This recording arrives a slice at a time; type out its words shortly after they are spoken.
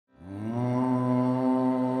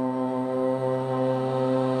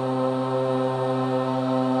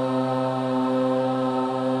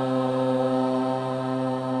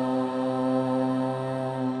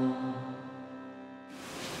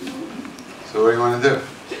So what do you want to do?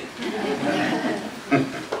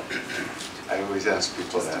 I always ask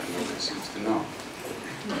people that, and nobody seems to know.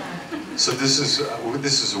 So this is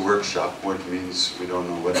a workshop, what means we don't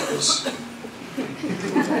know what it is.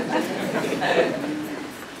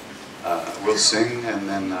 We'll sing and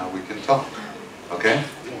then we can talk, okay?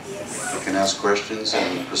 Yes. You can ask questions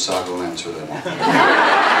and Prasad will answer them.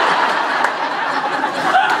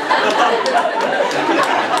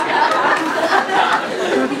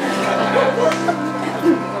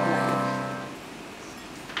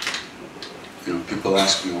 You know, people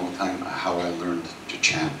ask me all the time how I learned to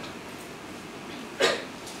chant. You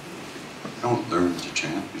don't learn to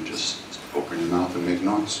chant, you just open your mouth and make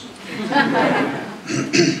noise.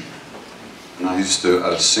 And I used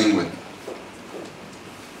to sing with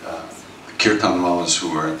the Kirtanwalas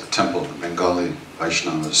who were at the temple, the Bengali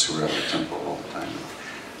Vaishnavas who were at the temple all the time.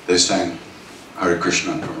 They sang Hare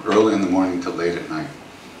Krishna from early in the morning till late at night.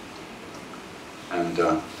 And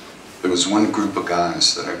there was one group of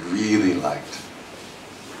guys that I really liked.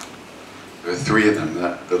 There were three of them.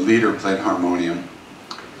 The leader played harmonium,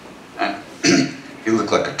 and he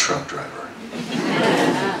looked like a truck driver.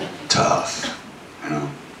 Tough, you know.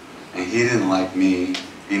 And he didn't like me.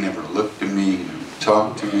 He never looked at me, he never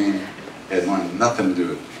talked to me. He had nothing to do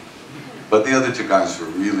with me. But the other two guys were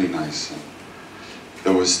really nice. And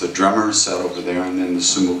there was the drummer sat over there, and then the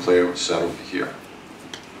cymbal player sat over here.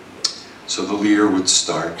 So the leader would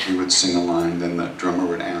start, he would sing a line, then the drummer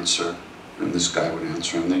would answer, and this guy would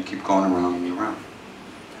answer, and they'd keep going around and around.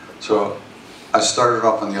 So I started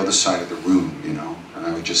off on the other side of the room, you know, and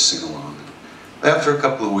I would just sing along. After a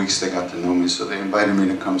couple of weeks, they got to know me, so they invited me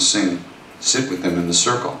to come sing, sit with them in the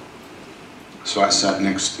circle. So I sat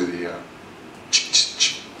next to the,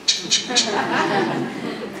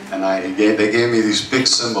 and they gave me these big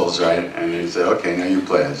cymbals, right? And he said, okay, now you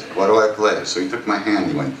play. I said, what do I play? So he took my hand,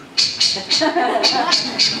 he went,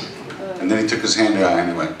 and then he took his hand out and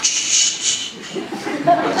he went, put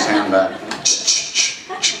his hand back.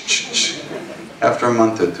 After a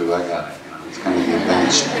month or two, I got it. It's kind of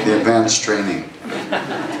the advanced training.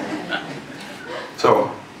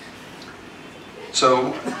 So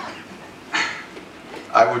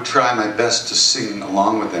I would try my best to sing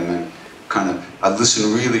along with them, and I'd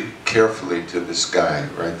listen really carefully to this guy,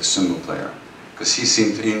 right, the cymbal player, because he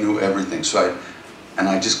knew everything. So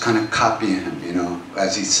I just kind of copy him, you know,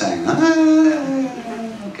 as he sang.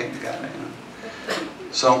 Okay, got it. You know.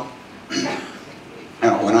 So, you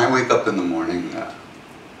know, when I wake up in the morning,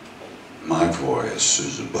 my voice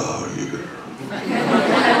is about here.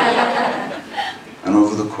 And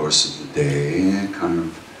over the course of the day, it kind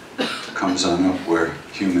of comes on up where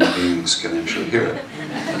human beings can actually hear it.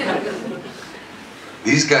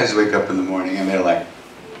 These guys wake up in the morning and they're like,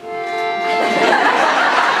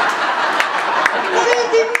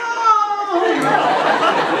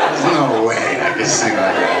 there's no way I can sing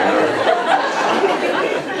like that.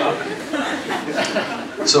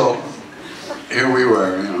 So here we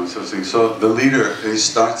were, you know, so the leader, he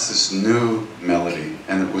starts this new melody,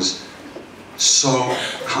 and it was so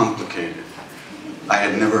complicated. I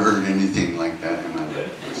had never heard anything like that in my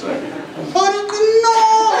life. It was like,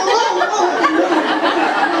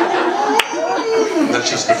 that's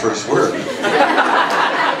just the first word.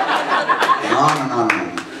 No.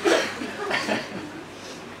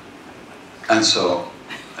 And so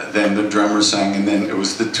then the drummer sang, and then it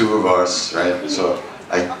was the two of us, right? So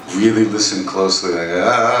I really listened closely, like,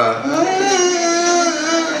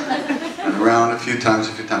 and around a few times.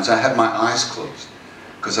 I had my eyes closed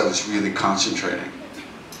because I was really concentrating.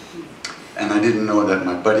 And I didn't know that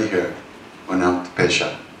my buddy here went out to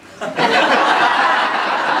Pesha.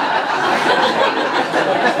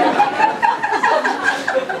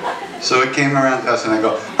 So it came around to us and I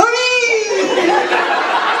go,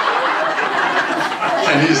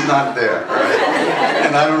 and he's not there, right?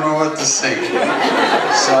 And I don't know what to sing.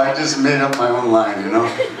 So I just made up my own line, you know?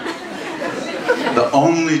 The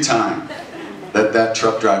only time that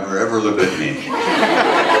truck driver ever looked at me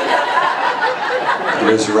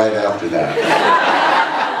was right after that.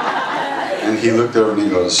 And he looked over and he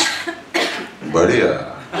goes, Badhiya.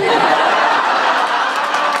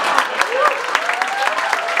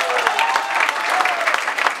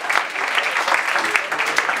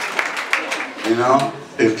 You know,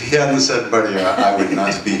 if he hadn't said Badhiya, I would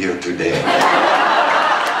not be here today.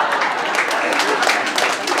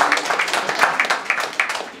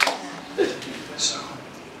 So,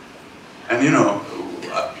 and you know,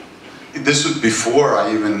 this was before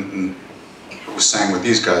I even sang with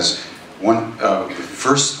these guys. The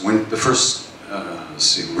first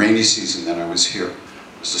rainy season that I was here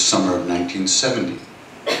was the summer of 1970.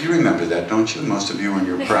 You remember that, don't you? Most of you in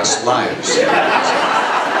your past lives.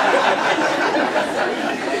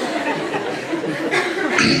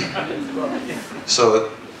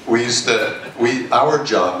 So we used to, our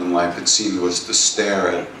job in life, it seemed, was to stare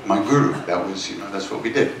at my guru. That was, you know, that's what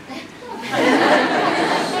we did.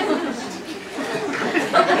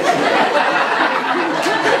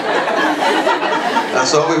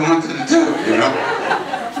 That's all we wanted to do, you know.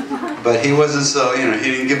 But he wasn't so, you know, he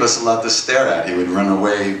didn't give us a lot to stare at. He would run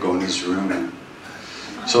away, go in his room. And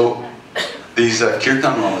so these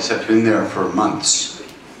kirtan walls had been there for months.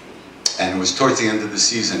 And it was towards the end of the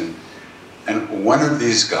season. And one of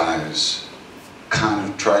these guys kind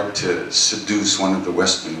of tried to seduce one of the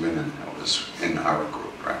Western women that was in our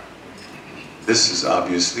group, right? This is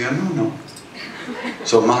obviously a no-no.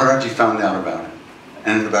 So Maharajji found out about it.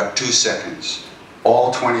 And in about 2 seconds,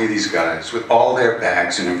 all 20 of these guys, with all their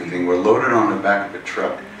bags and everything, were loaded on the back of a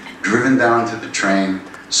truck, driven down to the train,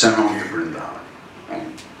 sent home to Vrindavan. Right?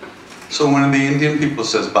 So one of the Indian people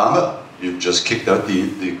says, Baba, you've just kicked out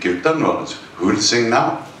the kirtan rolls. Who to sing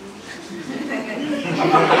now?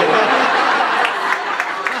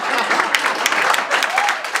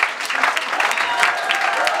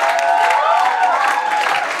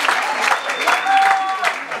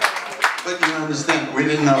 But you understand, we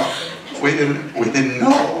didn't know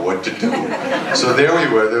what to do. So there we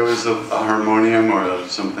were, there was a harmonium or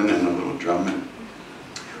something and a little drum. And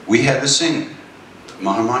we had to sing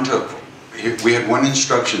Mahamantra. We had one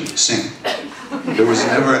instruction, sing. There was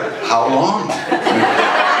never, how long?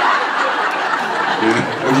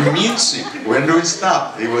 What do you mean sing? When do we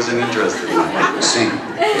stop? He wasn't interested in that. Sing.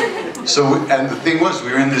 So, and the thing was,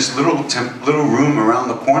 we were in this little room around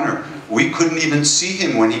the corner. We couldn't even see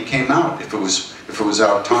him when he came out, if it was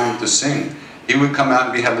our time to sing. He would come out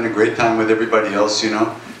and be having a great time with everybody else, you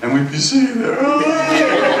know, and we'd be sitting there.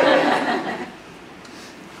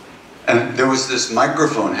 And there was this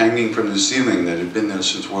microphone hanging from the ceiling that had been there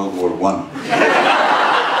since World War I.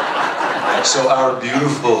 So our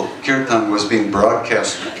beautiful kirtan was being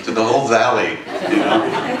broadcast to the whole valley, you know.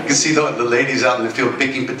 You can see the ladies out in the field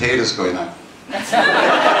picking potatoes going on.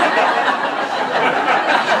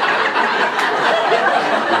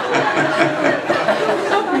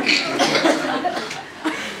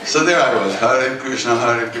 So there I was, Hare Krishna,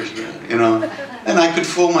 you know. And I could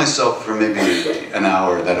fool myself for maybe an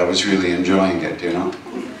hour that I was really enjoying it, you know.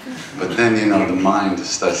 But then, you know, the mind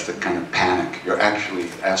starts to kind of panic. You're actually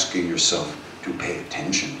asking yourself to pay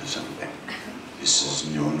attention to something. This is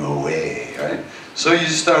no way, right? So you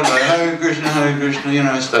start like, Hare Krishna, you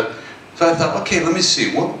know, so I thought, okay, let me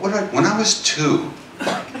see. When I was 2,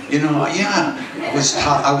 you know, yeah, what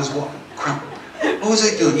was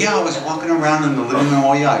I doing? Yeah, I was walking around in the living room.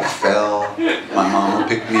 Oh yeah, I fell. My mama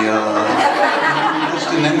picked me up.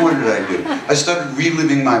 And then what did I do? I started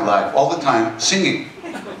reliving my life all the time, singing.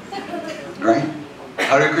 Right?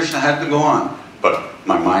 Hare Krishna had to go on, but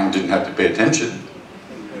my mind didn't have to pay attention.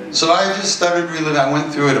 So I just started reliving. I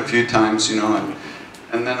went through it a few times, you know,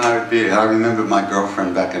 and then I remember my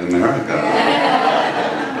girlfriend back in America.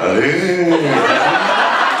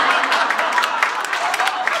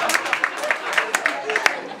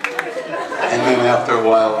 And then after a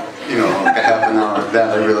while, you know, like a half an hour of that,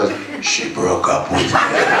 I realized she broke up with me.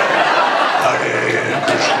 Hare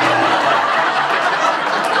Krishna.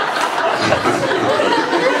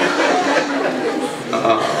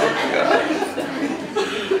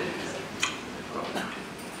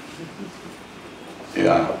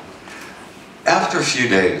 Yeah. After a few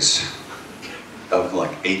days of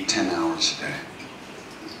like 8-10 hours a day,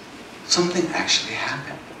 something actually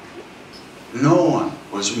happened. No one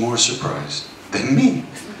was more surprised than me.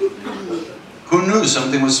 Who knew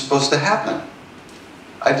something was supposed to happen?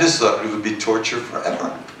 I just thought it would be torture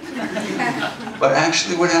forever. But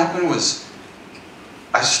actually what happened was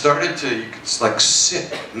I started to like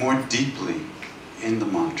sit more deeply in the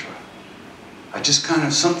mantra. I just kind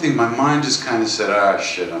of, my mind just kind of said, ah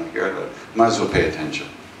shit, I'm here, might as well pay attention.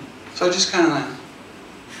 So I just kind of like,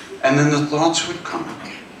 and then the thoughts would come,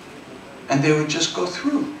 and they would just go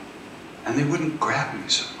through, and they wouldn't grab me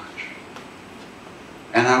so much.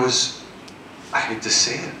 And I hate to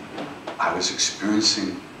say it, I was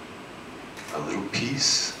experiencing a little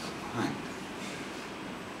peace of mind.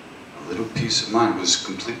 A little peace of mind was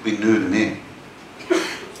completely new to me.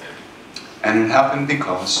 And it happened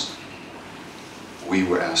because we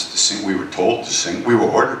were asked to sing, we were told to sing, we were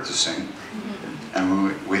ordered to sing,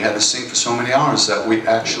 and we had to sing for so many hours that we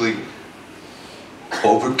actually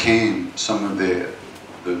overcame some of the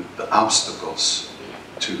obstacles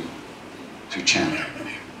to chanting.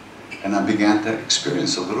 And I began to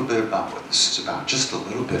experience a little bit about what this is about, just a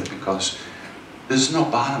little bit, because There's no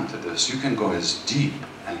bottom to this. You can go as deep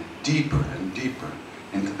and deeper and deeper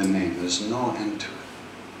into the name. There's no end to it.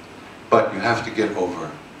 But you have to get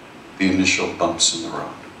over the initial bumps in the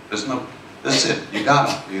road. That's it. You got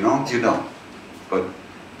them. You don't, you don't. But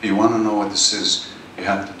if you want to know what this is, you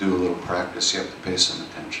have to do a little practice. You have to pay some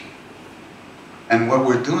attention. And what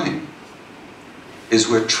we're doing is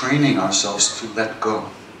we're training ourselves to let go.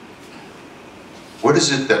 What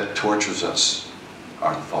is it that tortures us?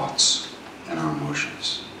 Our thoughts and our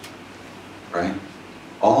emotions. Right?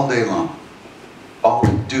 All day long. All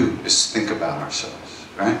we do is think about ourselves.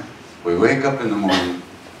 Right? We wake up in the morning,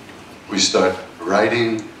 we start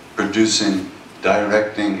writing, producing,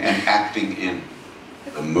 directing, and acting in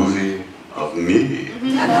the movie of me.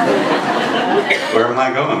 Where am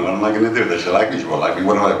I going? What am I going to do? They should like me, she won't like me.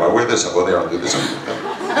 What do I wear this? I'll go there, I'll do this.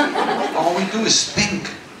 All we do is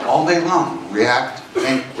think all day long. React,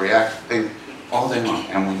 think, all day long.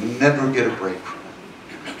 And we never get a break from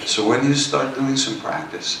it. So when you start doing some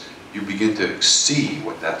practice, you begin to see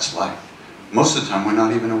what that's like. Most of the time, we're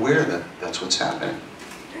not even aware that that's what's happening.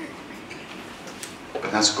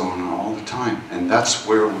 But that's going on all the time. And that's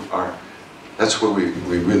where we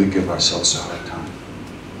really give ourselves a hard time.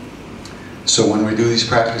 So when we do these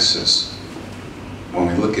practices, when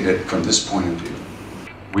we look at it from this point of view,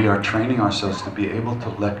 we are training ourselves to be able to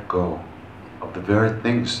let go of the very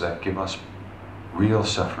things that give us real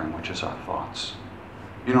suffering, which is our thoughts.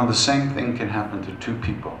 You know, the same thing can happen to two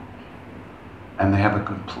people, and they have a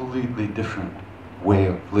completely different way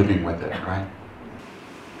of living with it, right?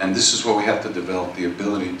 And this is what we have to develop, the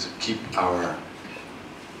ability to keep our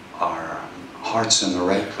hearts in the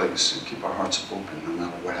right place and keep our hearts open no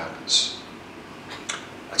matter what happens.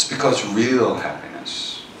 That's because real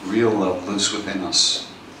happiness, real love lives within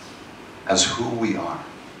us as who we are.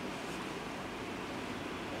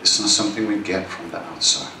 It's not something we get from the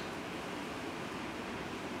outside.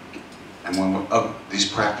 And when these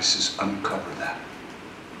practices uncover that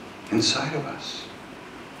inside of us.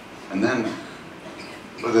 And then,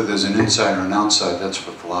 whether there's an inside or an outside, that's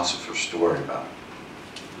for philosophers to worry about.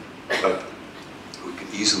 But we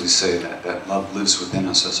could easily say that love lives within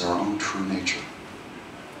us as our own true nature.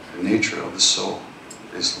 The nature of the soul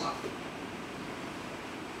is love.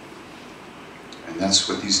 And that's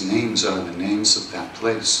what these names are, the names of that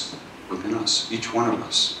place within us, each one of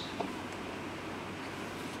us.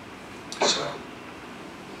 So,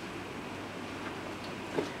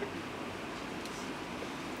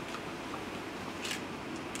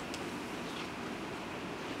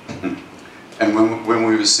 and when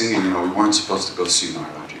we were singing, you know, we weren't supposed to go see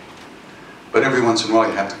Maharajji. But every once in a while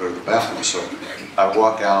you have to go to the bathroom, so I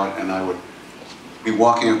walk out and I would be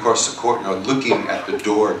walking across the courtyard looking at the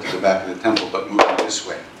door to the back of the temple, but moving this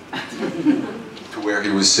way to where he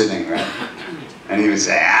was sitting, right? And he would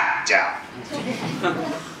say, ah, ciao.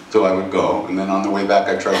 So I would go, and then on the way back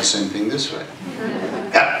I tried the same thing this way.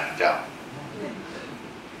 Yeah, ciao.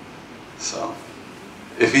 So,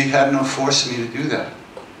 if he hadn't have forced me to do that,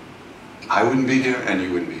 I wouldn't be here and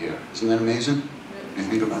you wouldn't be here. Isn't that amazing? You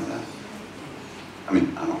think about that? I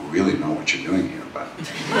mean, I don't really know what you're doing here, but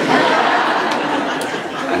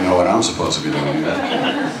I know what I'm supposed to be doing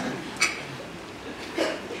here.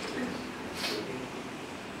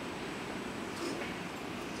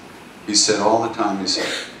 He said all the time, he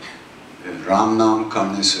said, Ram Nam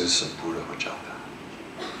Karne se sab pura ho jata.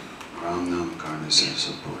 Ram Nam Karne se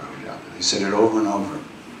sab pura ho jata. He said it over and over.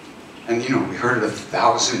 And you know, we heard it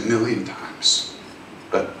 1,000 million times.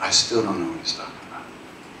 But I still don't know what he's talking about.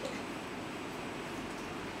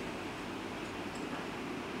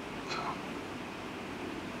 So,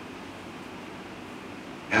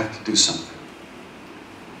 you have to do something.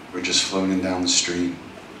 We're just floating down the street,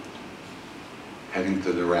 heading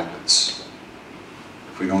to the rapids.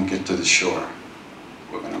 If we don't get to the shore,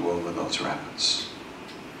 we're going to go over those rapids.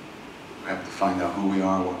 We have to find out who we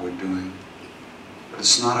are, what we're doing. But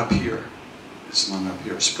it's not up here. It's not up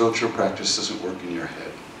here. Spiritual practice doesn't work in your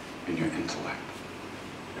head, in your intellect.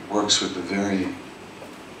 It works with the very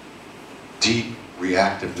deep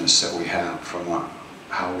reactiveness that we have from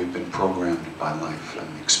how we've been programmed by life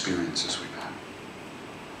and the experiences we've had.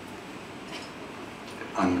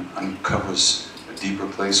 It uncovers a deeper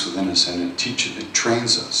place within us, and it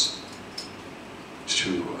trains us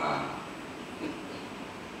to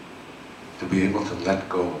be able to let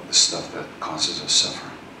go of the stuff that causes us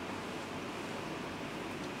suffering.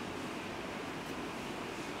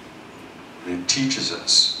 And it teaches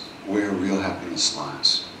us where real happiness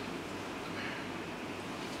lies.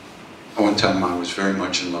 One time I was very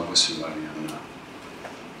much in love with somebody, and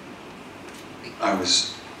I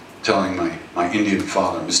was telling my Indian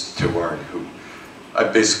father, Mr. Tiwari, who I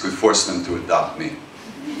basically forced them to adopt me.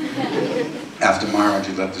 After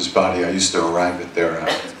Maharajji left his body, I used to arrive at their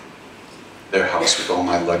house with all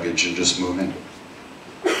my luggage and just move in.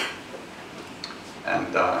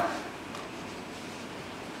 And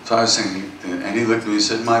so I was saying, and he looked at me and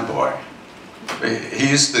said, "My boy."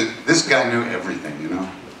 This guy knew everything, you know.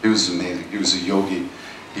 He was amazing. He was a yogi.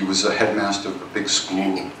 He was a headmaster of a big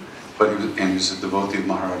school, but he was a devotee of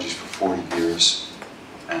Maharajji's for 40 years.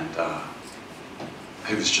 And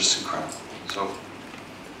he was just incredible. So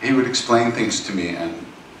he would explain things to me, and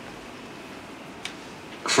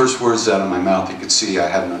the first words out of my mouth, you could see I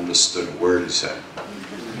hadn't understood a word he said.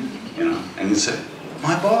 You know, and he said,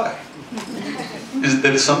 "My boy, is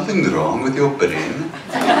there something wrong with your brain?"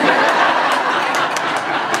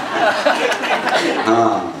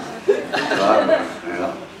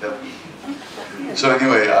 So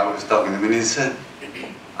anyway, I was talking to him, and he said,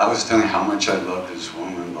 I was telling him how much I loved this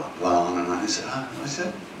woman, blah, blah, on and on. He said,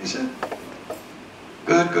 he said,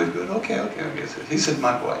 good, okay. He said,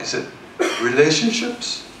 "My boy," he said,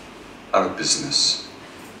 "relationships are a business.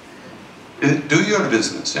 Do your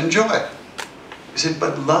business, enjoy it." He said,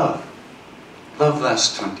 "But love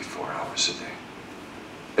lasts 24 hours a day,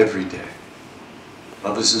 every day.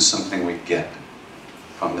 Love isn't something we get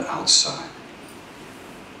from the outside.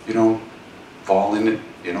 You don't fall in it,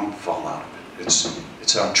 you don't fall out of it.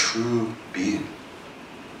 It's our true being.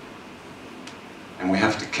 And we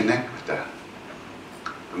have to connect with that.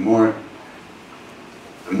 The more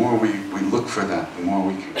we look for that, the more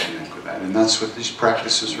we can connect with that. And that's what these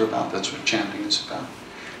practices are about. That's what chanting is about.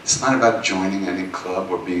 It's not about joining any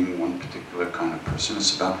club or being one particular kind of person.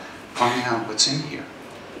 It's about finding out what's in here.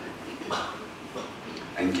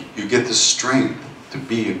 And you get the strength to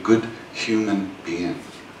be a good human being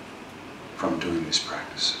from doing these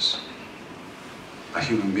practices. A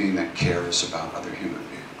human being that cares about other human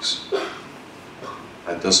beings.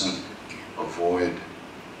 That doesn't avoid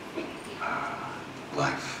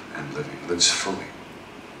life and living, lives fully.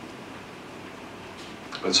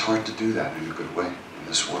 But it's hard to do that in a good way in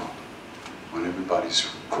this world, when everybody's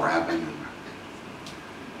grabbing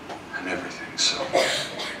and everything,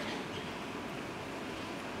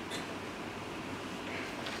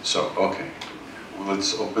 So, okay, well,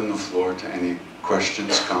 let's open the floor to any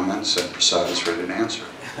questions, comments that Prasad is ready to answer.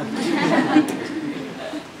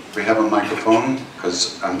 We have a microphone,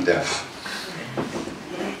 because I'm deaf.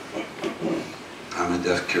 I'm a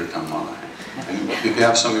deaf kirtan mala. And if you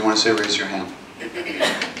have something you want to say, raise your hand.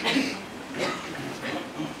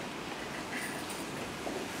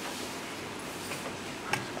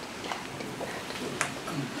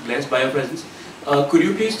 Blessed by your presence. Could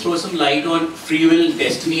you please throw some light on free will,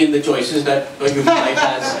 destiny, and the choices that a human life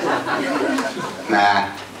has? Nah.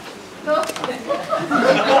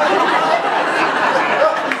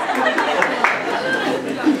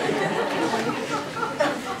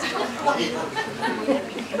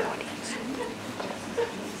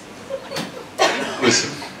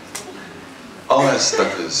 Listen, all that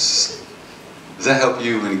stuff does that help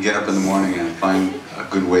you when you get up in the morning and find a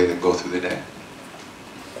good way to go through the day?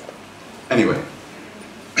 Anyway,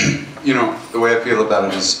 you know, the way I feel about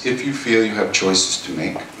it is, if you feel you have choices to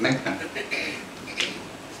make them.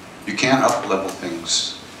 You can't up-level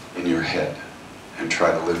things in your head and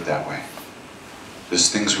try to live that way. There's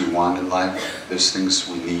things we want in life, there's things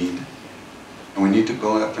we need, and we need to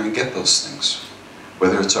go after and get those things.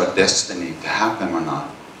 Whether it's our destiny to have them or not,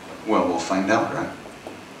 well, we'll find out, right?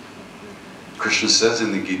 Krishna says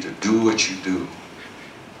in the Gita, do what you do,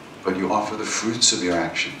 but you offer the fruits of your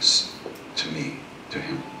actions to me, to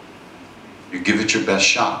him. You give it your best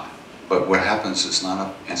shot, but what happens is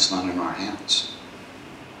it's not in our hands.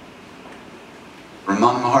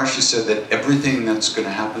 Ramana Maharshi said that everything that's going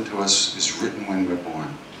to happen to us is written when we're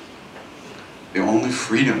born. The only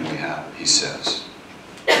freedom we have, he says,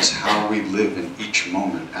 is how we live in each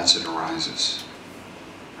moment as it arises.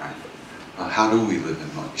 Right? Well, how do we live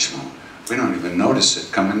in each moment? We don't even notice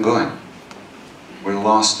it come and going. We're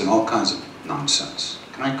lost in all kinds of nonsense.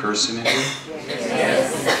 Can I curse in India?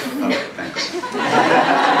 Yes. Okay, thanks.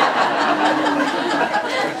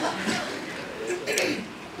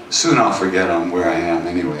 Soon I'll forget where I am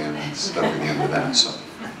anyway, and it's stuck at the end of that.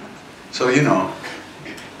 So you know,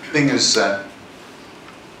 the thing is that,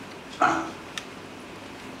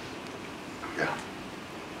 yeah.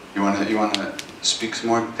 You wanna speak some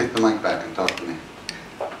more? Take the mic back and talk to me.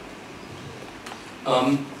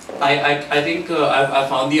 I think I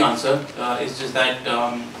found the answer. It's just that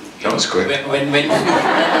that was quick.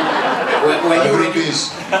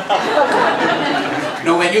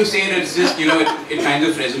 When you say it, it's just, you know, it kind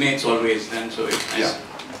of resonates always, and so it's nice. Yeah.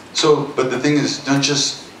 So, but the thing is, don't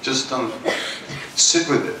just don't Sit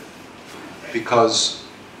with it. Because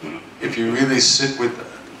if you really sit with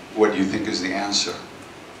what you think is the answer,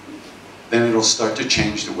 then it'll start to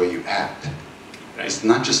change the way you act. It's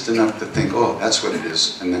not just enough to think, oh, that's what it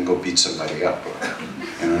is, and then go beat somebody up, or,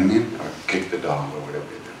 you know what I mean? Or kick the dog, or whatever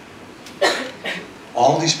you do.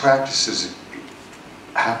 All these practices,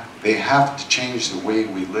 they have to change the way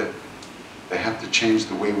we live. They have to change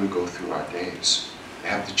the way we go through our days. They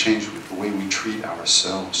have to change the way we treat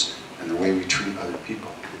ourselves and the way we treat other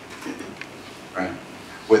people. Right?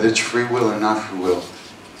 Whether it's free will or not free will,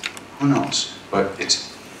 who knows? But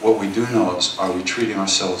it's what we do know is, are we treating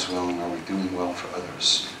ourselves well, and are we doing well for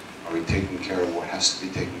others? Are we taking care of what has to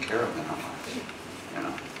be taken care of in our life? You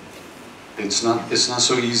know, it's not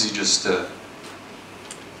so easy just to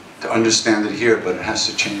understand it here, but it has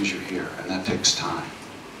to change you here, and that takes time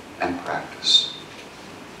and practice.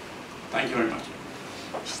 Thank you very much.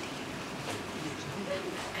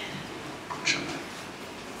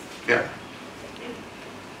 Yeah.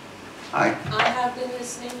 I have been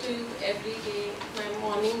listening to you every day. My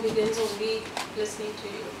morning begins only listening to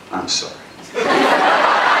you. I'm sorry. So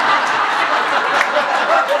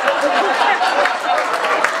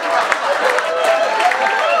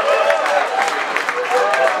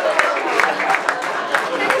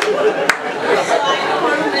I don't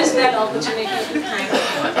want to miss that opportunity to thank you.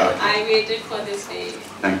 I waited for this day.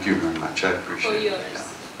 Thank you very much. I appreciate it. For years. Yeah.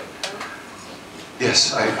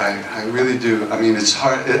 Yes, I really do. I mean, it's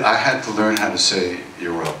hard. I had to learn how to say,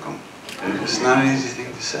 you're welcome. It's not an easy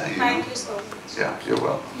thing to say. Thank you so much. Yeah, you're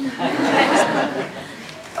welcome.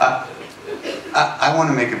 I want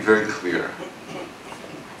to make it very clear.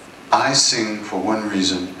 I sing for one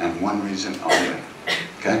reason and one reason only.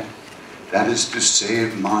 Okay? That is to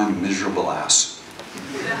save my miserable ass.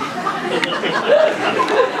 You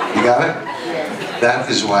got it? That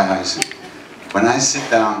is why I sing. When I sit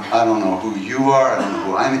down, I don't know who you are, I don't know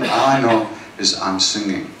who I am. All I know is I'm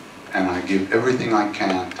singing, and I give everything I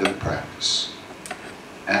can to the practice.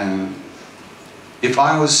 And if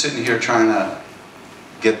I was sitting here trying to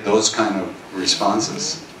get those kind of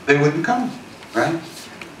responses, they wouldn't come, right?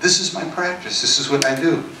 This is my practice, this is what I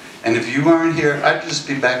do. And if you aren't here, I'd just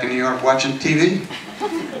be back in New York watching TV.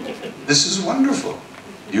 This is wonderful.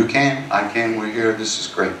 You came, I came, we're here, this is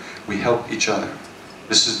great. We help each other.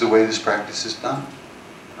 This is the way this practice is done,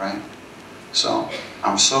 right? So,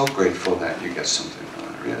 I'm so grateful that you get something from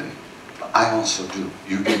it, really. But I also do.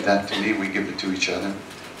 You give that to me, we give it to each other.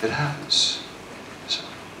 It happens. So,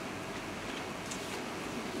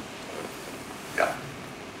 yeah.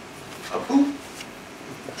 Apu?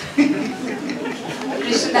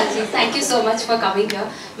 Krishna, thank you so much for coming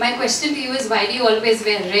here. My question to you is, why do you always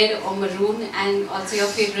wear red or maroon, and also your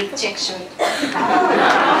favorite check shirt?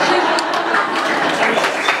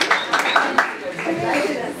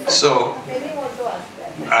 So,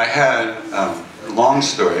 I had, long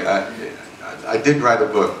story, I did write a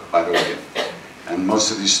book, by the way, and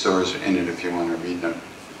most of these stories are in it if you want to read them.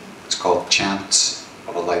 It's called Chants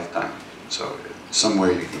of a Lifetime. So,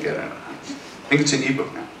 somewhere you can get it. I think it's an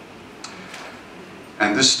ebook now.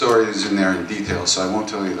 And this story is in there in detail, so I won't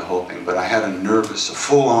tell you the whole thing, but I had a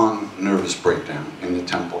full-on nervous breakdown in the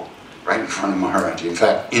temple, right in front of Maharajji. In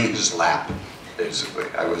fact, in his lap, basically.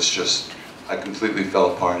 I completely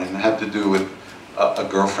fell apart, and it had to do with a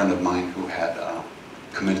girlfriend of mine who had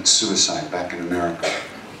committed suicide back in America.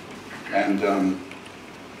 And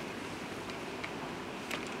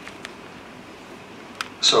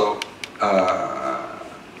so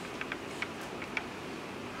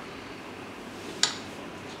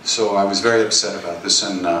I was very upset about this,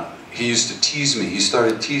 and he used to tease me. He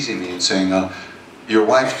started teasing me and saying, your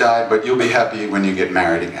wife died, but you'll be happy when you get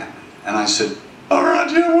married again. And I said,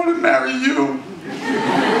 Maharajji, I want to marry you.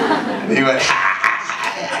 And he went,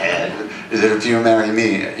 he said, if you marry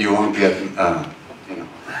me, you won't get, you know.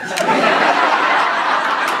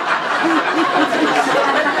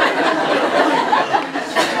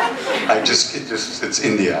 It's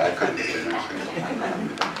India, I couldn't do anything.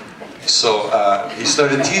 So he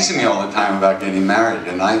started teasing me all the time about getting married,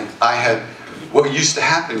 and I had, what used to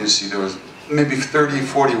happen, you see, there was maybe 30,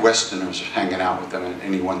 40 Westerners hanging out with them at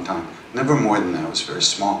any one time. Never more than that, it was very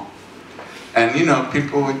small. And you know,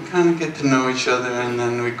 people would kind of get to know each other, and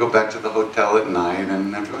then we'd go back to the hotel at night,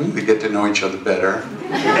 and we'd get to know each other better.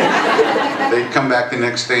 They'd come back the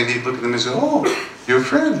next day, and he'd look at them and say, oh, you're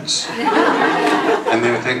friends. And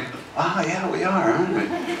they would think, ah, yeah, we are, aren't we?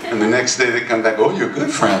 And the next day they'd come back, oh, you're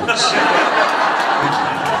good friends.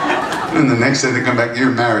 And the next day they come back,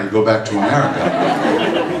 you're married, go back to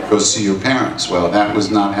America. Go see your parents. Well, that was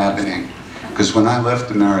not happening. Because when I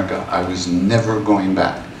left America, I was never going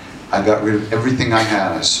back. I got rid of everything I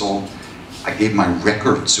had. I sold I gave my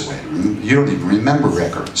records away. You don't even remember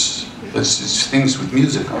records. It's things with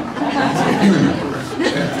music on them. You remember records,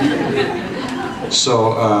 yeah.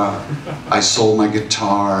 So I sold my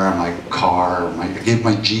guitar, my car, I gave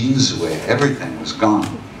my jeans away. Everything was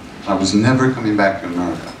gone. I was never coming back to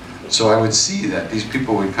America. So I would see that these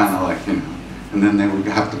people would kind of like, you know, and then they would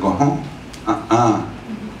have to go home.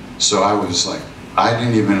 So I was like, I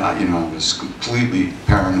didn't even, you know, I was completely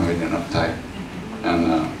paranoid and uptight.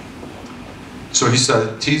 And so he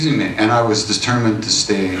started teasing me, and I was determined to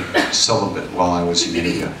stay celibate while I was in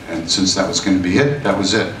India. And since that was going to be it, that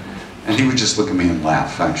was it. And he would just look at me and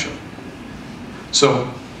laugh, actually. So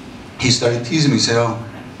he started teasing me,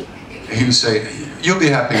 he would say, you'll be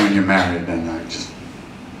happy when you're married. And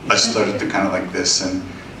I started to kind of like this. And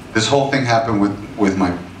this whole thing happened with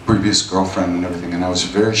my previous girlfriend and everything, and I was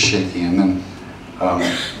very shaky. And then,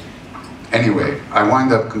 anyway, I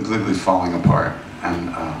wound up completely falling apart.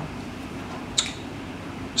 And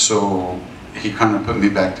so he kind of put me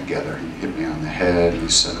back together. He hit me on the head, he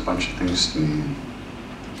said a bunch of things to me.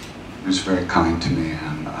 He was very kind to me,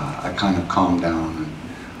 and I kind of calmed down. And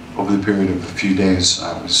over the period of a few days,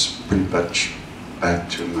 I was pretty much back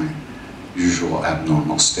to my usual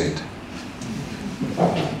abnormal state.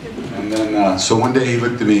 And then, so one day he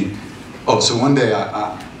looked at me. So one day,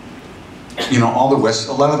 you know, a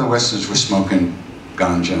lot of the Westerns were smoking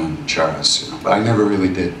ganja and charas, you know, but I never really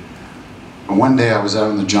did. But one day I was out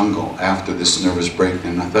in the jungle after this nervous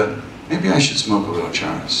breakdown, and I thought, maybe I should smoke a little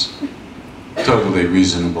charas. Totally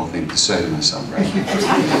reasonable thing to say to myself, right?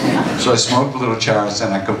 So I smoked a little charas,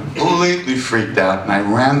 and I completely freaked out, and I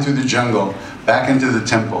ran through the jungle back into the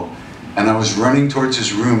temple, and I was running towards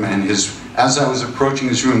his room, and as I was approaching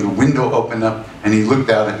his room, the window opened up, and he looked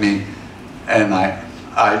out at me, and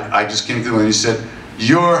I just came through, and he said,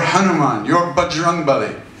 "You're Hanuman, you're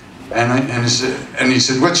Bajrangbali." And he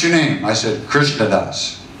said, "What's your name?" I said, "Krishna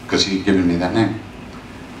Das," because he had given me that name.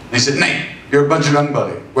 And he said, "Nay, you're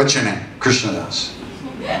Bajrangbali. What's your name?" "Krishna Das."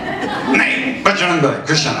 "Nay, Bajrangbali,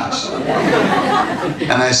 Krishna Das."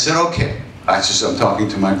 And I said, "Okay." I'm talking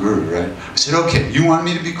to my guru, right? I said, "Okay, you want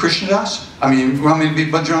me to be Krishna Das? You want me to be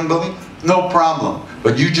Bajrangbali? No problem.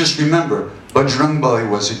 But you just remember, Bajrangbali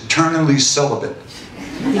was eternally celibate."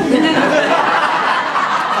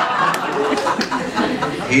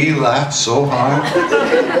 He laughed so hard. I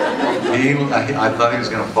thought he was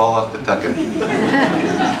going to fall off the tucket.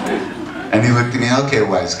 And he looked at me, "Okay,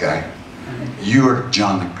 wise guy, you're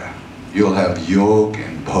Janaka. You'll have yog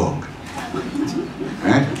and bhog."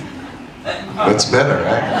 Right? That's better,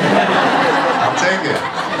 right? I'll take it.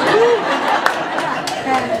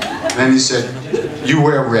 Then he said, "You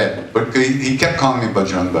wear red." But he kept calling me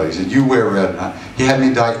Bajrangbali. He said, "You wear red." He had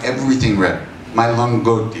me dye everything red. My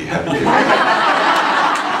langoti had to be red.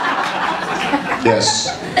 Yes,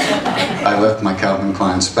 I left my Calvin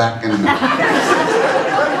Klein's back in a minute.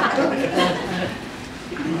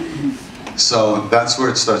 So that's where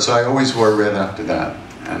it starts. So I always wore red after that.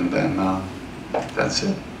 And then that's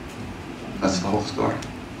it. That's the whole story.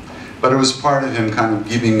 But it was part of him kind of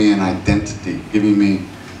giving me an identity, giving me,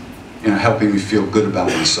 you know, helping me feel good about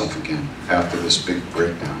myself again after this big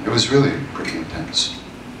breakdown. It was really pretty intense.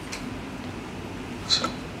 So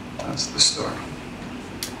that's the story.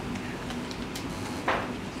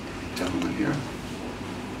 Gentleman here.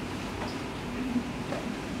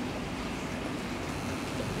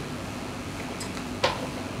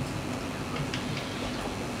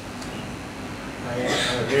 I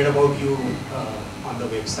read about you on the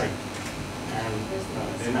website, and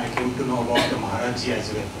then I came to know about the Maharajji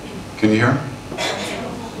as well. Can you hear?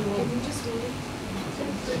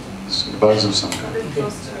 It's a buzz of some kind.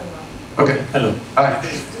 Okay. Hello. Hi.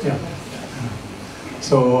 Yeah.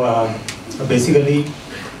 So basically,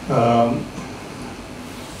 I'm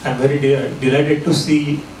very delighted to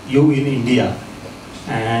see you in India,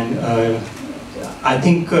 and I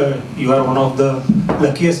think you are one of the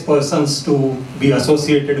luckiest persons to be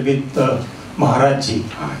associated with Maharajji.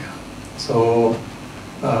 Oh, yeah. So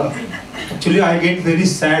actually I get very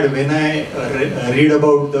sad when I read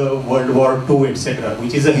about the World War II, etc.,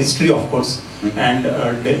 which is a history, of course, and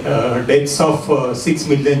deaths of 6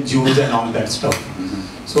 million Jews and all that stuff.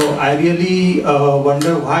 So I really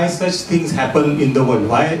wonder why such things happen in the world.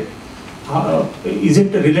 Why is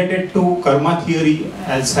it related to karma theory,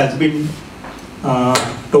 as has been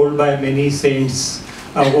told by many saints?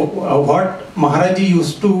 What Maharajji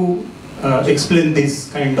used to explain this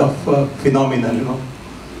kind of phenomenon, you know.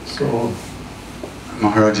 So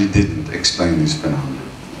Maharajji didn't explain these phenomena.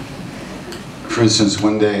 For instance,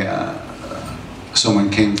 one day someone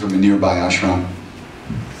came from a nearby ashram,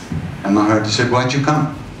 and Maharajji said, "Why'd you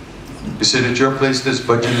come?" He said, at your place there's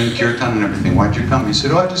bhajan and kirtan and everything. Why'd you come? He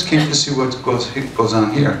said, oh, I just came to see what goes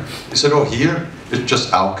on here. He said, oh, here? It's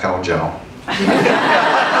just ow, cow, jow.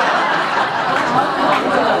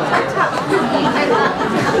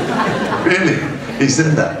 Really? He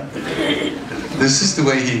said that. This is the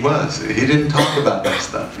way he was. He didn't talk about that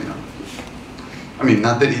stuff, you know. I mean,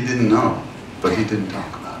 not that he didn't know, but he didn't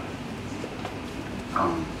talk about it.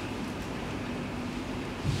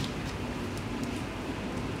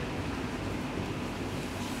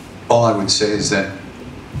 All I would say is that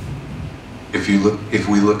if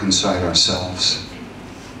we look inside ourselves,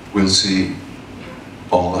 we'll see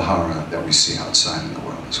all the hara that we see outside in the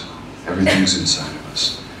world as well. Everything's inside of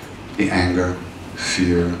us. The anger,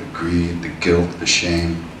 fear, the greed, the guilt, the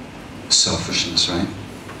shame, the selfishness, right?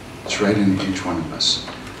 It's right in each one of us.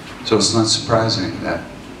 So it's not surprising that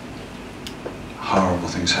horrible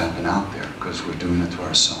things happen out there because we're doing it to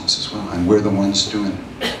ourselves as well. And we're the ones doing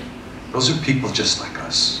it. Those are people just like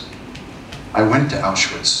us. I went to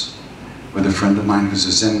Auschwitz with a friend of mine who's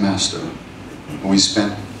a Zen master. We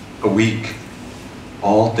spent a week,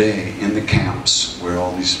 all day in the camps where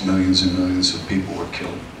all these millions and millions of people were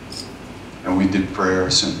killed. And we did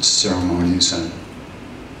prayers and ceremonies and,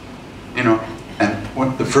 you know,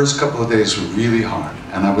 and the first couple of days were really hard.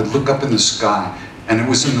 And I would look up in the sky, and it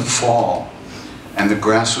was in the fall, and the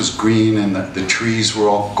grass was green, and the trees were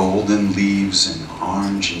all golden leaves and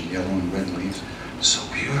orange and yellow and red leaves. So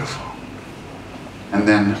beautiful. And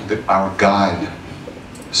then our guide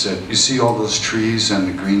said, you see all those trees and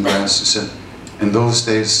the green grass? He said, in those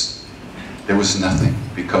days, there was nothing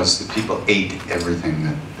because the people ate everything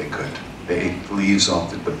that they could. They ate the leaves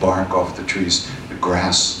off the bark off the trees, the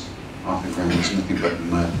grass off the ground. There was nothing but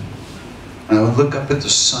mud. And I would look up at the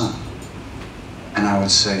sun and I would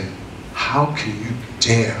say, how can you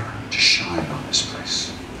dare to shine on this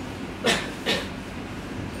place?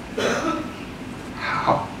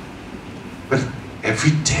 How? But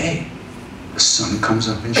every day, the sun comes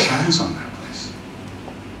up and shines on that place.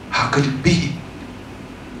 How could it be?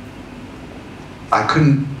 I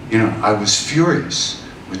couldn't, you know, I was furious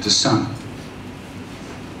with the sun.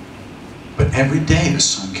 But every day the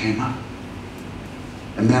sun came up.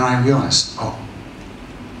 And then I realized, oh,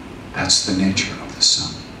 that's the nature of the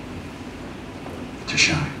sun. To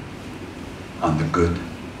shine on the good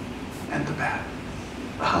and the bad,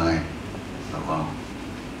 the high, the low.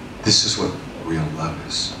 This is what real love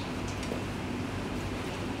is.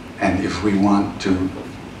 And if we want to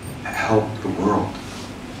help the world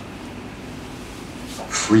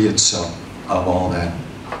free itself of all that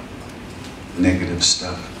negative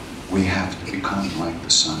stuff, we have to become like the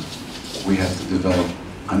sun. We have to develop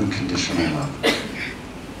unconditional love.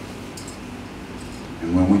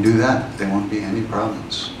 And when we do that, there won't be any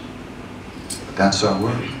problems. But that's our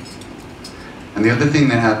work. And the other thing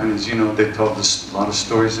that happened is, you know, they told us a lot of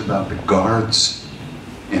stories about the guards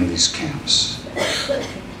in these camps.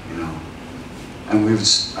 You know, and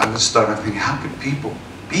I would start thinking, how could people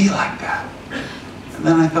be like that? And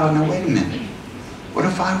then I thought, no, wait a minute. What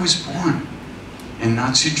if I was born in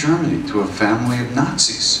Nazi Germany to a family of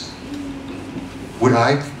Nazis? Would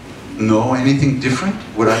I know anything different?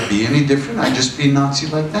 Would I be any different? I'd just be a Nazi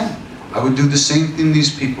like that. I would do the same thing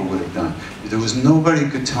these people would have done. There was nobody who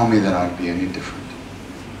could tell me that I'd be any different.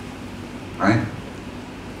 Right?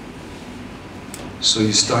 So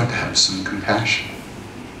you start to have some compassion,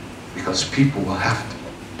 because people will have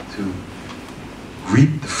to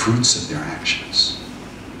reap the fruits of their actions.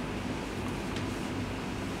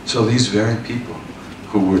 So these very people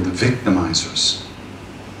who were the victimizers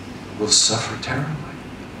will suffer terribly.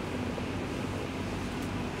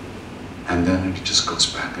 And then it just goes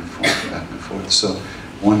back and forth, back and forth. So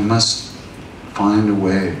one must find a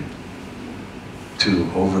way to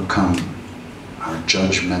overcome our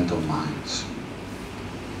judgmental minds.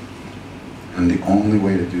 And the only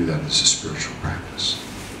way to do that is a spiritual practice.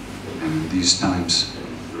 And in these times,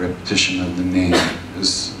 the repetition of the name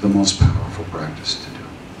is the most powerful practice to do.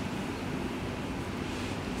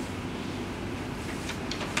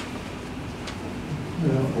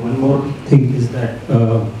 One more thing is that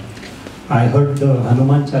I heard the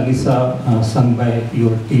Hanuman Chalisa sung by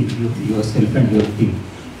your team, yourself and your team,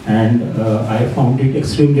 and I found it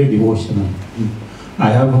extremely devotional. I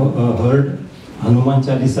have heard Hanuman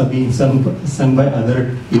Chalisa being sung by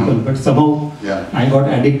other people, but somehow I got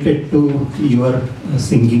addicted to your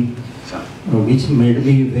singing, which made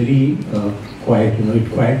me very quiet. You know, it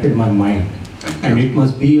quieted my mind, and it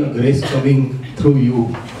must be a grace coming through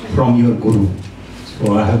you from your Guru.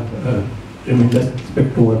 So I have tremendous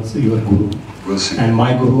respect towards your Guru. And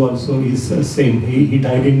my Guru also is the same. He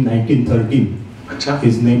died in 1913.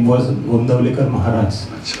 His name was Gondavlekar Maharaj.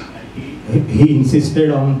 he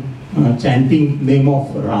insisted on chanting name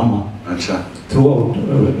of Rama throughout,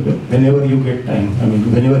 whenever you get time, I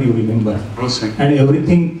mean, whenever you remember. And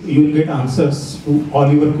everything, you will get answers to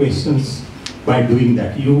all your questions by doing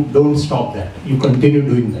that. You don't stop that. You continue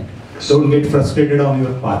doing that. Don't get frustrated on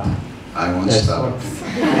your path. I won't stop.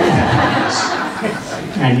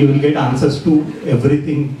 And you will get answers to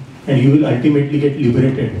everything, and you will ultimately get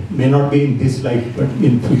liberated. May not be in this life, but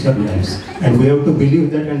in future lives. And we have to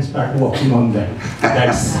believe that and start working on that.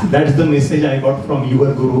 That's the message I got from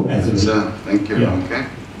your guru as well. So, thank you. Yeah. Okay.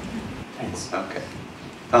 Thanks. Okay.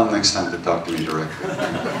 Tell him next time to talk to me directly.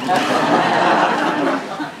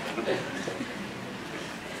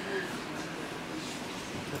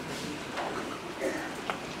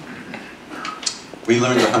 We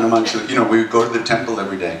learned the Hanuman Chalisa. You know, we would go to the temple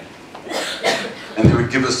every day, and they would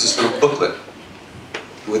give us this little booklet,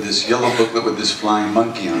 with this yellow booklet with this flying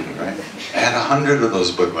monkey on it, right? I had 100 of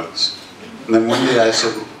those booklets. And then one day I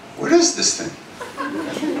said, what is this thing?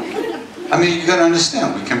 I mean, you gotta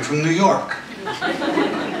understand, we came from New York.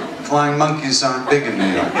 Flying monkeys aren't big in New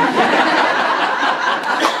York.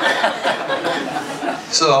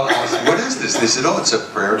 So I said, what is this? They said, oh, it's a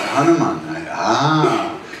prayer to Hanuman.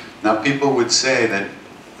 Now people would say that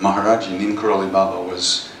Maharajji, Neem Karoli Baba,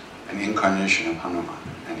 was an incarnation of Hanuman.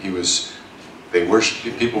 And he was,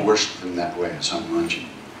 people worshipped him that way as Hanumanji.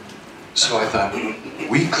 So I thought,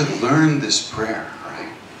 we could learn this prayer,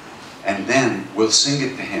 right? And then we'll sing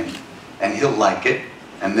it to him, and he'll like it,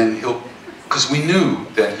 and then he'll, because we knew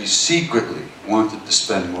that he secretly wanted to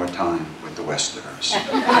spend more time with the Westerners.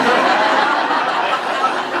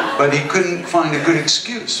 But he couldn't find a good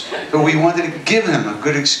excuse. So we wanted to give him a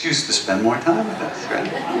good excuse to spend more time with us,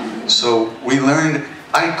 right? So we learned,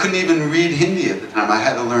 I couldn't even read Hindi at the time. I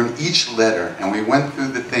had to learn each letter, and we went through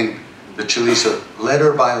the thing, the Chalisa,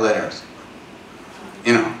 letter by letter.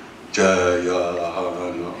 You know, Jaya,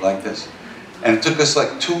 like this. And it took us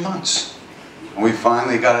like 2 months. And we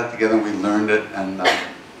finally got it together, and we learned it, and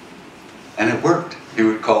it worked. He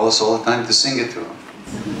would call us all the time to sing it to him.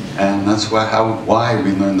 And that's why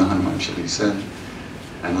we learned the Hanuman Chalisa,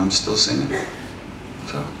 and I'm still singing it.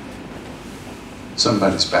 So,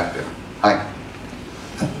 somebody's back there. Hi.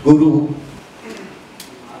 Guru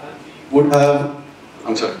would have...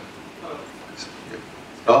 I'm sorry.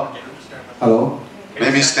 Oh? Hello?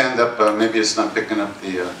 Maybe stand up, maybe it's not picking up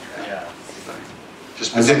the...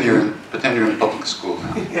 Just pretend you're in public school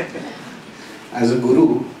now. As a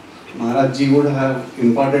guru, Maharajji would have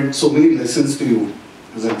imparted so many lessons to you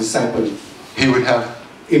as a disciple. He would have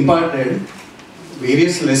imparted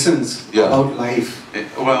various lessons about life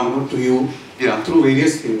to you through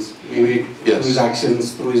various things, maybe through his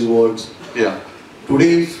actions, through his words.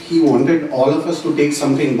 Today, if he wanted all of us to take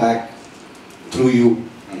something back through you,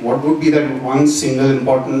 what would be that one single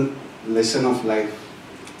important lesson of life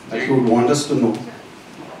that you would want us to know?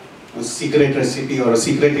 A secret recipe or a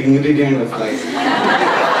secret ingredient of life?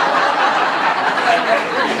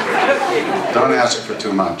 Don't ask for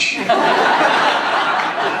too much.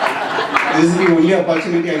 This is the only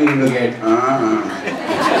opportunity I'm going to get.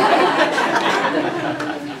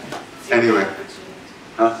 Anyway.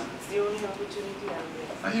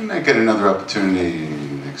 You may get another opportunity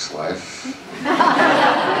next life.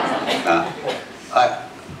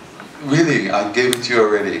 I gave it to you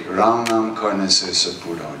already. Ram Nam Karne Se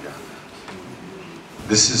Sapura Ho Jata.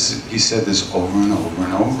 He said this over and over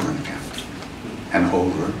and over again. And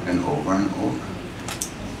over and over and over.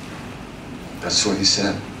 That's what he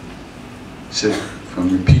said. He said, from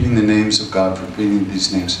repeating the names of God, from repeating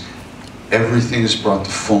these names, everything is brought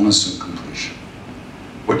to fullness and completion.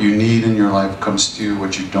 What you need in your life comes to you.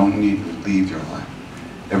 What you don't need will leave your life.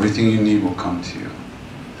 Everything you need will come to you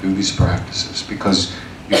through these practices, because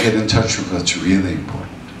you get in touch with what's really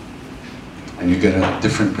important. And you get a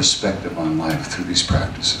different perspective on life through these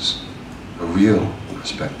practices. A real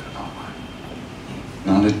perspective.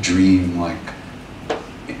 Not a dream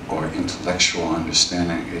or intellectual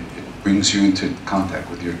understanding. It brings you into contact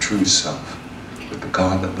with your true self, with the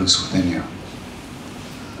God that lives within you.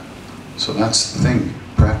 So that's the thing.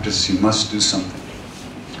 Practice, you must do something.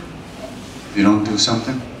 If you don't do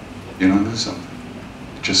something, you don't do something.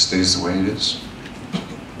 It just stays the way it is.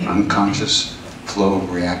 Unconscious flow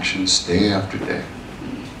of reactions day after day.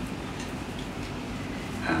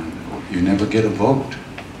 And you never get a vote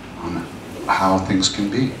on how things can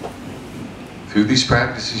be. Through these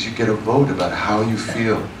practices, you get a vote about how you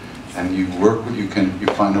feel, and you work with, you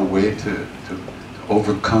find a way to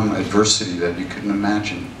overcome adversity that you couldn't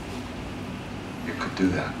imagine you could do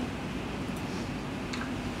that.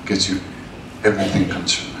 It gets you, everything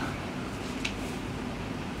comes from that.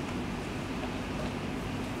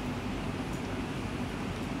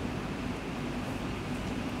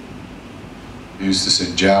 He used to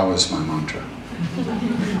say, Jao is my mantra.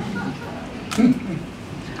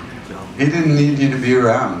 He didn't need you to be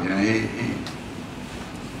around, you know.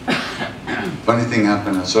 Funny thing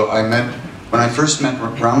happened. So when I first met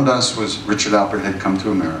Ram Dass, Richard Alpert had come to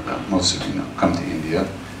America. Most of you know, come to India.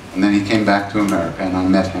 And then he came back to America and I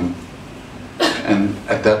met him. And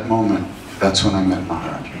at that moment, that's when I met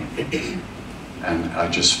Maharajji. And I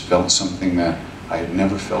just felt something that I had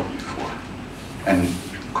never felt before. And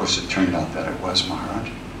of course it turned out that it was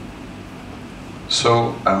Maharajji.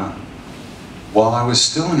 So while I was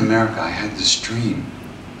still in America, I had this dream,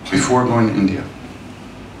 before going to India,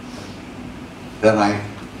 that I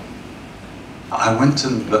went to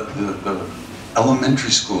the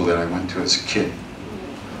elementary school that I went to as a kid.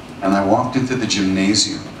 And I walked into the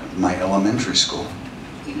gymnasium of my elementary school.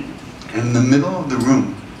 And in the middle of the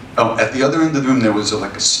room, at the other end of the room, there was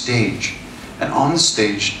like a stage. And on the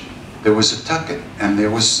stage, there was a tucket. And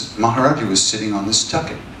Maharajji was sitting on this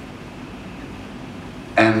tucket.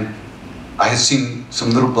 And I had seen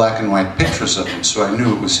some little black and white pictures of him, so I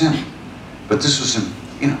knew it was him. But this was in,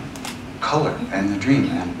 you know, color and the dream.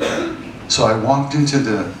 And so I walked into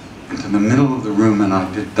the middle of the room and I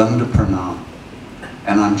did Danda Pranam.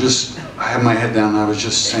 And I had my head down and I was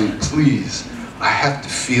just saying, please, I have to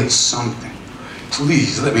feel something.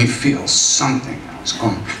 Please let me feel something. I was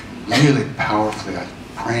going really powerfully, I was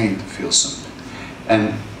praying to feel something.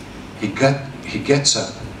 And he gets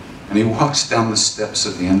up and he walks down the steps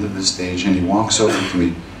at the end of the stage and he walks over to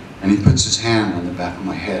me and he puts his hand on the back of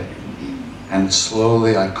my head. And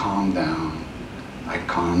slowly I calm down, and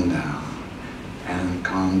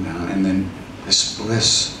calm down, and then this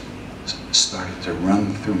bliss started to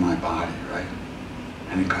run through my body, right?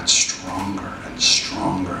 And it got stronger and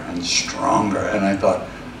stronger and stronger, and I thought,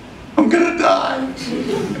 I'm gonna die.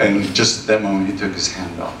 And just at that moment, he took his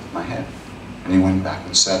hand off my head, and he went back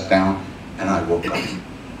and sat down, and I woke up.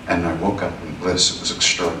 And I woke up in bliss. It was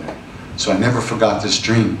extraordinary. So I never forgot this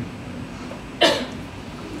dream.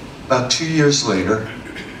 About 2 years later,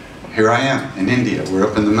 here I am in India. We're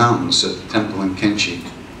up in the mountains at the temple in Kainchi.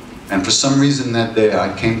 And for some reason that day,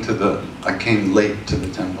 I came late to the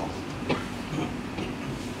temple.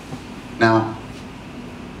 Now,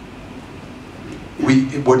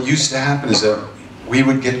 what used to happen is that we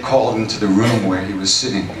would get called into the room where he was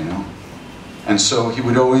sitting, you know. And so he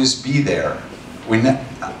would always be there.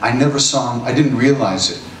 I never saw him, I didn't realize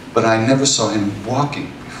it, but I never saw him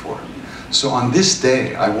walking before. So on this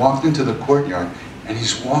day, I walked into the courtyard, and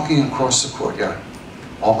he's walking across the courtyard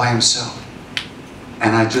all by himself.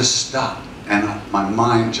 And I just stopped, and my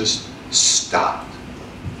mind just stopped.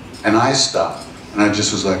 And I stopped, and I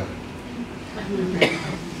just was like,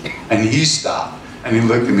 and he stopped, and he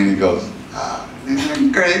looked at me and he goes, these are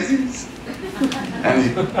crazies.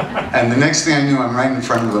 And the next thing I knew, I'm right in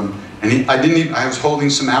front of him, and I was holding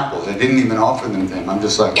some apples. I didn't even offer them to him. I'm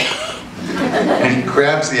just like, and he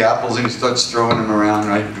grabs the apples and he starts throwing them around,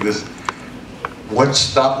 right? What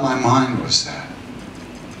stopped my mind was that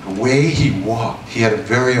the way he walked, he had a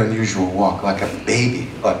very unusual walk, like a baby,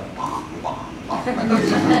 like bong, bong, bong.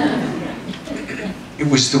 It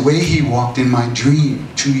was the way he walked in my dream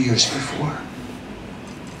 2 years before.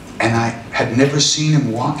 And I had never seen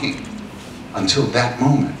him walking until that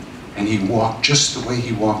moment. And he walked just the way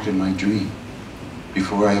he walked in my dream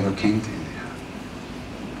before I ever came to India.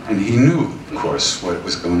 And he knew, of course, what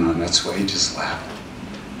was going on. That's why he just laughed.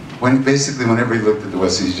 Basically, whenever he looked at the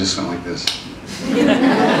West, he just went like this.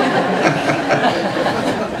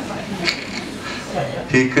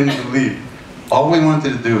 He couldn't believe. All we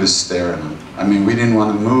wanted to do was stare at him. I mean, we didn't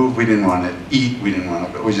want to move, we didn't want to eat, we didn't want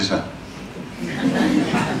to, we just went.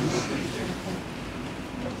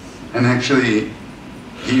 And actually,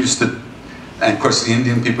 he used to, and of course the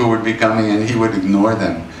Indian people would be coming and he would ignore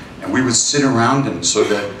them. And we would sit around him so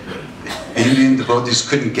that the Indian devotees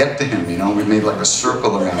couldn't get to him, you know, we made like a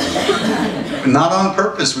circle around him. Not on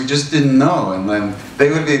purpose, we just didn't know. And then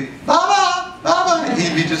they would be, Baba, Baba, and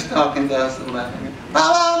he'd be just talking to us and laughing.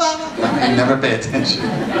 Baba, Baba, and he'd never pay attention.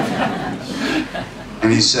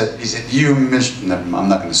 And he said, you missed, I'm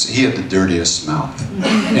not going to say, he had the dirtiest mouth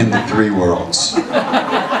in the 3 worlds.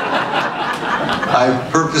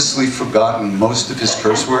 I've purposely forgotten most of his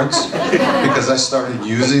curse words because I started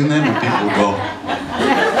using them and people would go.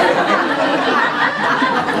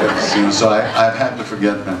 Yes, you know, so I've had to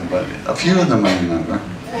forget them, but a few of them I remember.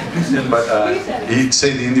 But he'd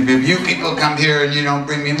say to the Indian people, you people come here and you don't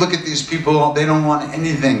bring me, look at these people, they don't want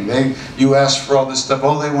anything. You ask for all this stuff,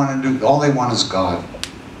 all they want to do, all they want is God.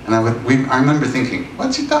 And I remember thinking,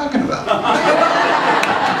 what's he talking about?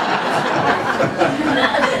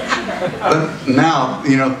 But now,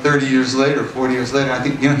 you know, 30 years later, 40 years later, I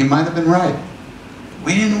think, you know, he might have been right.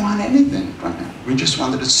 We didn't want anything from him. We just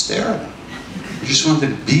wanted to stare at him. We just wanted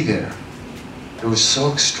to be there. It was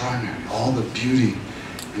so extraordinary. All the beauty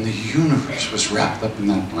in the universe was wrapped up in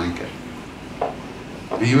that blanket.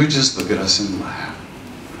 And he would just look at us and laugh.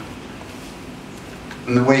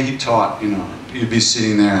 And the way he taught, you know, you'd be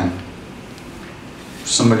sitting there and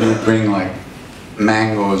somebody would bring like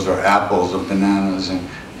mangoes or apples or bananas, and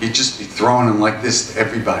he'd just be throwing them like this to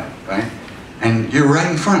everybody, right? And you're right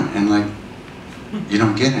in front, and like, you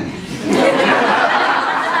don't get any.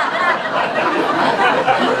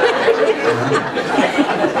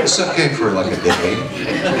 It's okay for like a day.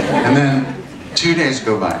 And then 2 days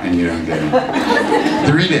go by and you don't get it.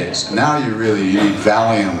 3 days. Now you need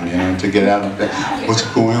Valium, you know, to get out of bed. What's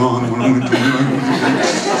going on? What am I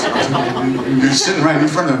doing? You're sitting right in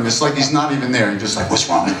front of him. It's like he's not even there. You're just like, what's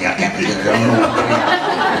wrong with you? I can't be there. I don't know.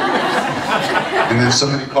 And then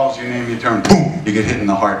somebody calls your name, you turn, boom, you get hit in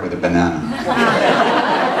the heart with a banana.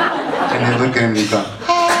 And you look at him and you go,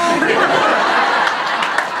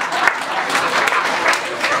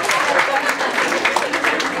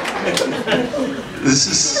 this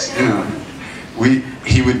is, you know,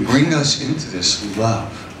 he would bring us into this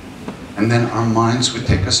love, and then our minds would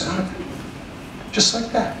take us out of it. Just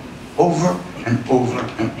like that. Over and over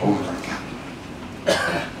and over again.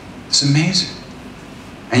 It's amazing.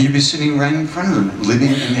 And you'd be sitting right in front of him,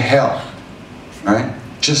 living in hell. Right?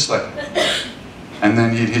 Just like that. And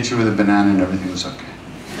then he'd hit you with a banana and everything was okay.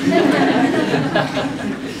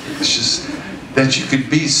 It's just that you could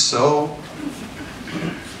be so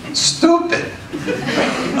stupid.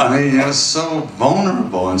 I mean, it was so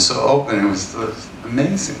vulnerable and so open. It was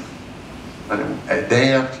amazing. But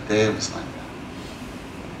day after day, it was like that.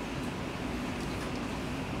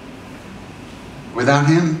 Without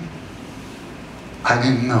him, I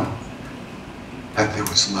didn't know that there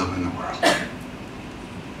was love in the world.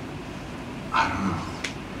 I don't know.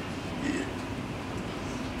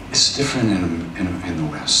 It's different in the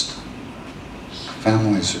West.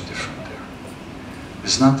 Families are different.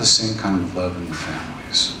 It's not the same kind of love in the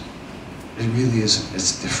families. It really isn't.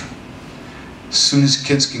 It's different. As soon as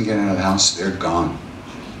kids can get out of the house, they're gone.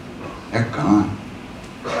 They're gone.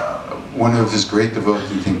 One of his great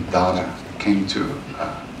devotees, I think Dada, came to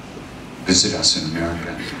visit us in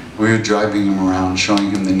America. We were driving him around, showing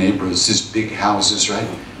him the neighborhoods, these big houses, right?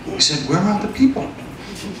 He said, where are the people?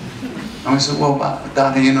 And we said, well,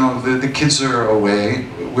 Dada, you know, the kids are away.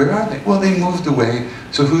 Where are they? Well, they moved away.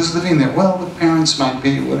 So who's living there? Well, the parents might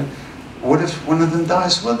be. What if one of them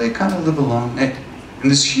dies? Well, they kind of live alone. In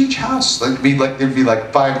this huge house, there'd be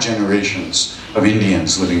like 5 generations of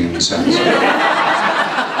Indians living in this house.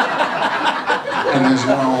 And there's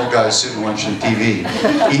one old guy sitting watching TV,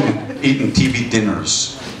 eating TV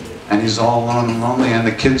dinners. And he's all alone and lonely, and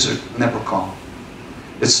the kids are never called.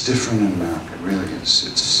 It's different in America, it really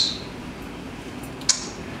is.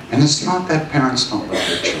 And it's not that parents don't love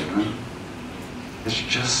their children. It's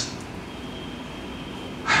just,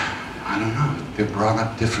 I don't know, they're brought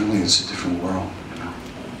up differently. It's a different world, you know.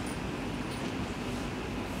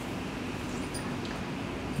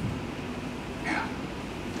 Yeah.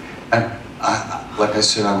 And like I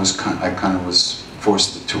said, I kind of was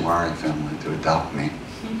forced the Tiwari family to adopt me.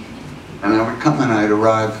 And I would come and I'd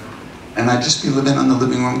arrive, and I'd just be living on the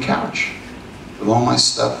living room couch with all my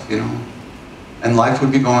stuff, you know. And life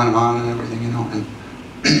would be going on and everything, you know. And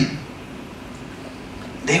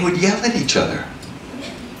they would yell at each other.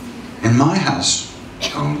 In my house,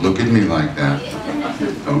 don't look at me like that.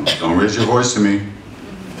 Don't raise your voice to me.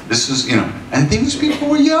 This is, you know, and these people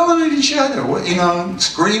were yelling at each other, you know,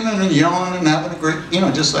 screaming and yelling and having a great, you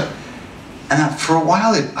know, just like, and for a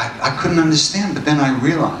while I couldn't understand, but then I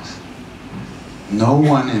realized no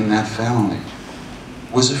one in that family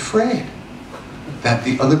was afraid that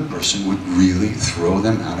the other person would really throw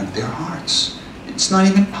them out of their hearts. It's not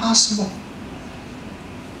even possible.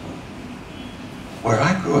 Where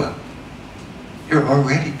I grew up, you're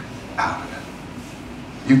already out of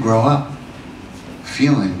it. You grow up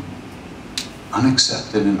feeling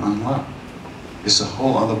unaccepted and unloved. It's a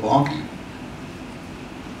whole other ballgame.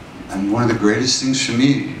 And one of the greatest things for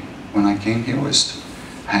me when I came here was to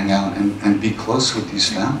hang out and be close with these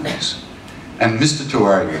families. And Mr.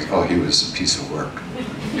 Tiwari he was a piece of work.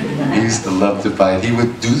 He used to love to fight. He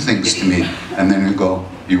would do things to me, and then he'd go,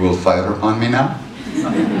 you will fire upon me now?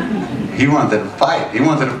 He wanted to fight. He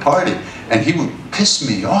wanted to party. And he would piss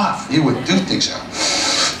me off. He would do things.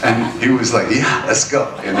 And he was like, yeah, let's go,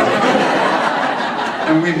 you know?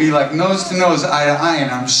 And we'd be like nose to nose, eye to eye,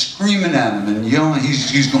 and I'm screaming at him and yelling.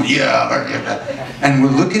 He's going, yeah. And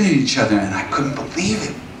we're looking at each other, and I couldn't believe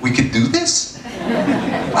it. We could do this?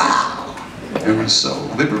 Wow. It was so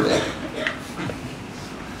liberating.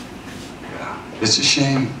 It's a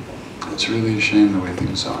shame. It's really a shame the way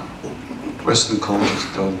things are. Western culture is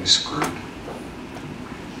totally screwed.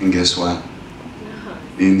 And guess what?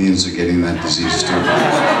 The Indians are getting that disease too.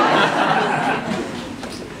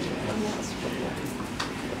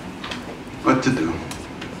 What to do?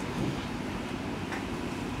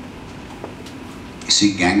 You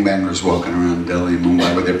see gangbangers walking around Delhi and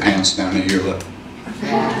Mumbai with their pants down to your lip.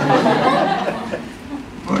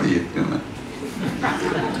 What are you doing?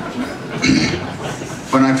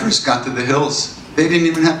 When I first got to the hills, they didn't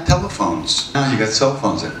even have telephones. Now you got cell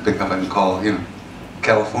phones that pick up and call, you know,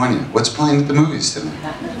 California. What's playing at the movies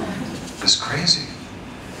tonight? It's crazy.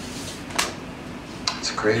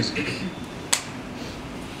 It's crazy.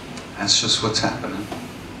 That's just what's happening.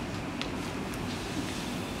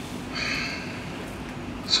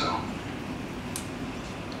 So,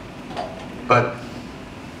 but,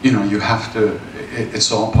 you know, you have to,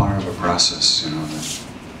 it's all part of a process, you know.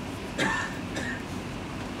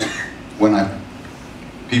 When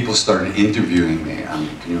people started interviewing me, I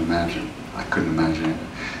mean, can you imagine? I couldn't imagine it.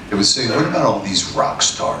 They would say, what about all these rock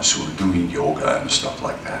stars who are doing yoga and stuff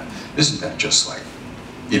like that? Isn't that just like,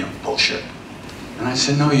 you know, bullshit? And I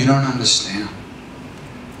said, no, you don't understand.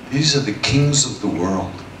 These are the kings of the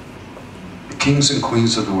world. The kings and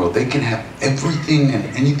queens of the world. They can have everything and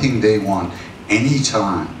anything they want,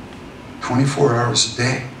 anytime, 24 hours a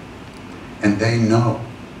day. And they know,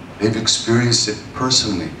 they've experienced it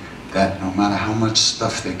personally, that no matter how much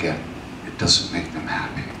stuff they get, it doesn't make them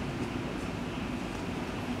happy.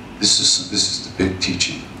 This is the big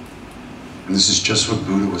teaching. And this is just what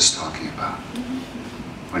Buddha was talking about.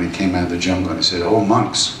 When he came out of the jungle and he said, oh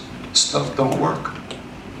monks, stuff don't work.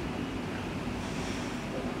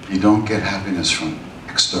 You don't get happiness from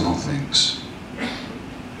external things.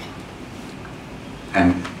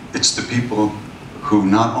 And it's the people who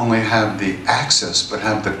not only have the access, but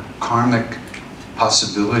have the karmic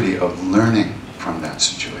possibility of learning from that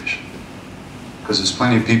situation. Because there's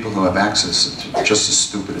plenty of people who have access that are just as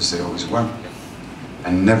stupid as they always were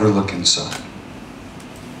and never look inside.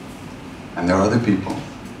 And there are other people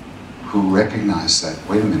who recognize that,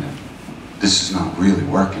 wait a minute, this is not really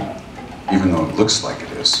working, even though it looks like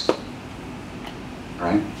it is.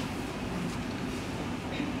 Right?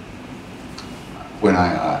 When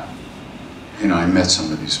you know, I met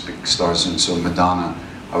some of these big stars, and so Madonna,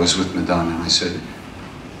 I was with Madonna, and I said,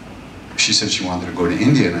 she said she wanted to go to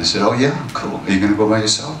India, and I said, oh yeah, cool, are you going to go by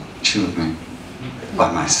yourself? She looked at me,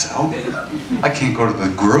 by myself? I can't go to the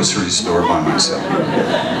grocery store by myself.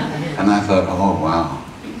 And I thought, oh wow,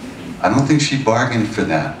 I don't think she bargained for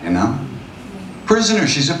that, you know? Prisoner,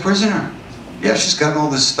 she's a prisoner. Yeah, she's got all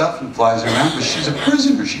this stuff and flies around, but she's a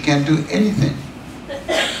prisoner, she can't do anything.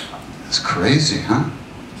 It's crazy, huh?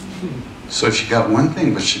 So she got one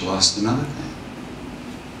thing, but she lost another thing.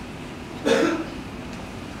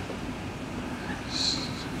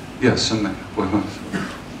 Yes,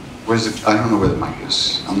 where's it? I don't know where the mic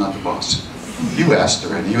is. I'm not the boss. You asked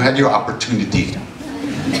already. You had your opportunity.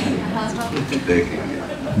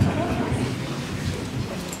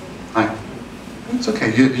 Hi. It's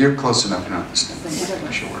okay. You're close enough to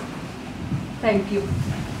understand. Sure. Thank you.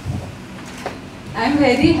 I'm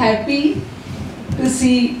very happy to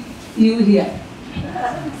see you here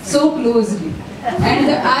so closely,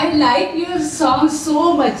 and I like your song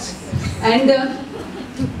so much. And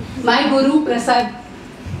my Guru Prasad,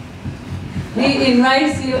 he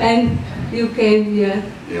invites you and you came here.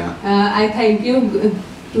 Yeah. I thank you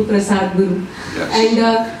to Prasad Guru. Yes.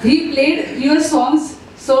 And he played your songs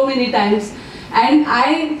so many times, and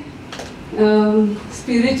I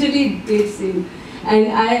spiritually did sing,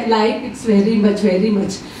 and I like it very much, very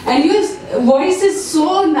much. And your voice is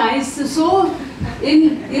so nice, so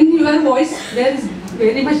in your voice there is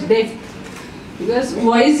very much depth, because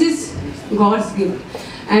voice is God's gift.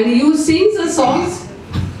 And you sing the songs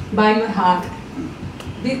by your heart,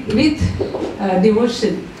 with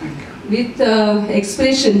devotion, with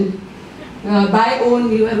expression, by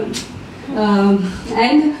own your,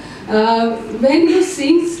 and when you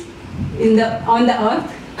sing on the earth,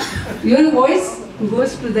 your voice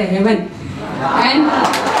goes to the heaven. And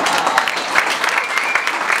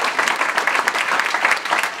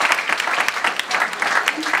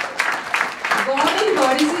God and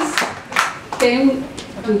goddesses came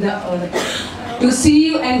to the earth to see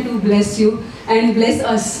you and to bless you and bless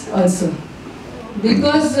us also,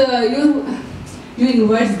 because you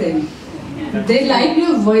invite them. They like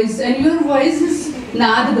your voice, and your voice is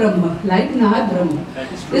Nad Brahma, like Nad Brahma.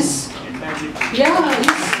 It's, yeah,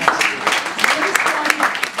 it's very strong.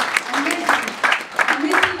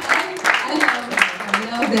 I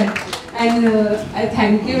love that, and I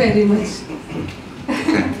thank you very much.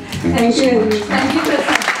 Okay. Thank you so you. much. Thank you,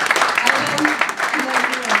 Krishna.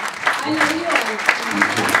 I love you all.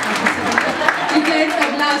 You played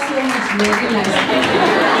tabla so much. Very nice. Thank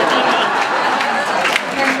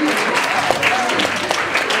you.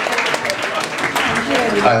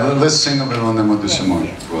 Let's sing a little and then we'll do some more.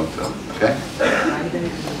 Okay?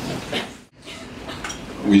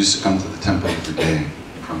 We used to come to the temple every day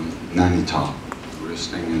from Nainital. We were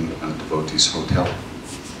staying in a devotee's hotel.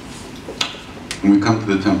 And we come to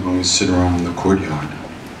the temple and we sit around in the courtyard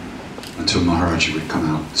until Maharajji would come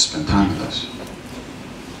out to spend time with us.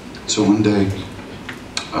 So one day,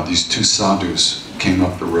 these two sadhus came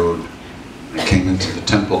up the road and came into the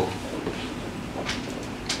temple.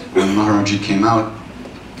 When Maharajji came out,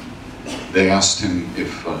 they asked him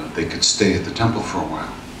if they could stay at the temple for a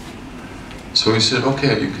while. So he said,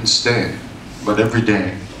 okay, you can stay, but every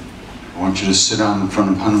day I want you to sit down in front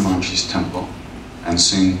of Hanumanji's temple and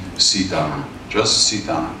sing Sitaram, just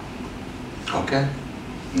Sitaram. Okay?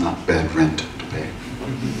 Not bad rent to pay.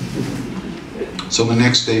 So the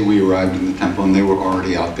next day we arrived in the temple and they were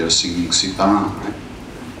already out there singing Sitaram, right?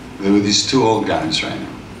 There were these two old guys right now.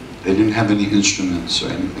 They didn't have any instruments or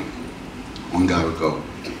anything. One guy would go,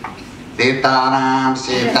 Sitaram,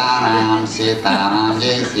 Sitaram, Sitaram,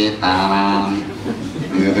 Jai Sitaram.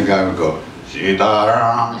 And the other guy would go,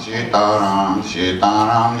 Sitaram, Sitaram,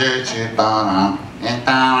 Sitaram, Jai Sitaram,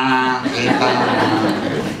 Sitaram,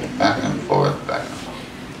 Sitaram. Back and forth, back and forth.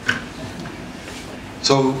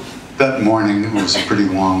 So that morning, it was a pretty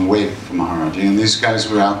long wait for Maharajji, and these guys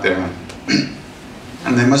were out there,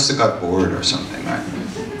 and they must have got bored or something, right?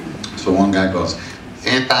 So one guy goes,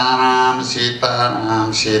 Sitaram,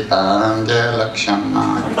 Sitaram, Sitaram, Jai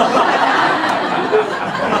Lakshmana.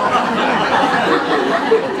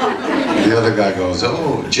 The other guy goes,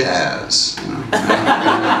 oh, jazz.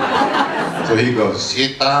 So he goes,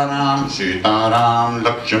 Sitaram, Sitaram,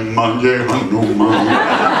 Lakshmana, Jai Hanuman.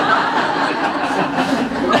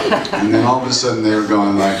 And then all of a sudden they were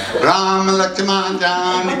going like, Ram Lakshmana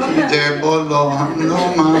Janaki Jai Bolo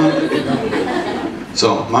Hanuman.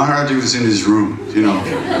 So Maharajji was in his room, you know,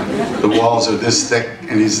 the walls are this thick,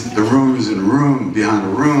 and the room is in a room behind a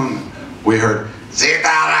room. We heard,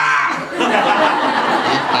 Sitaram!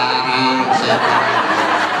 Sitaram, Sitaram.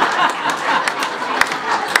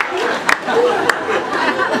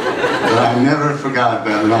 But I never forgot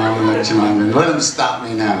that Ram Lakshmana. Let him stop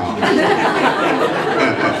me now.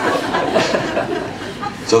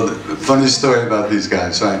 So the funny story about these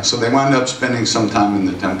guys, right? So they wound up spending some time in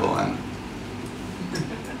the temple, and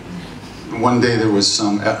one day there was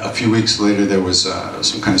a few weeks later there was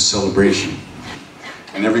some kind of celebration.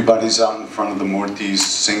 And everybody's out in front of the murtis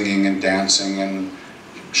singing and dancing and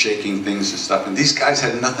shaking things and stuff. And these guys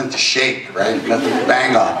had nothing to shake, right? Nothing to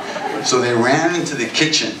bang on. So they ran into the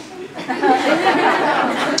kitchen.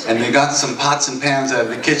 And they got some pots and pans out of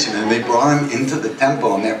the kitchen and they brought them into the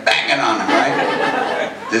temple and they're banging on them, right?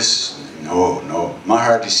 No.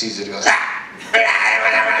 Maharajji sees it, he goes, ah!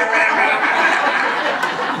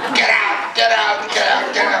 Get out.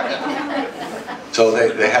 So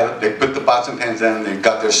they put the pots and pans down and they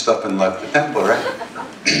got their stuff and left the temple, right?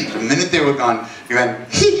 The minute they were gone, he went,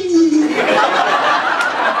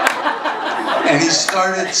 and he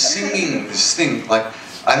started singing this thing like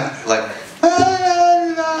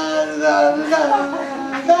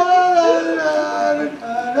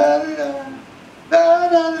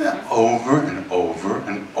over and over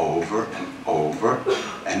and over and over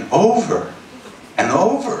and over and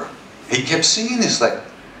over. He kept singing this like,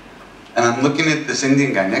 and I'm looking at this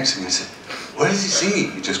Indian guy next to me. I said, "What is he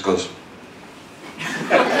singing?" He just goes.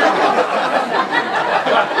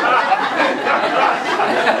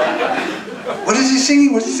 What is he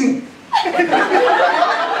singing? What is he singing?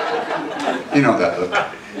 You know that look.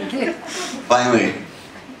 Finally,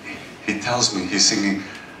 he tells me he's singing,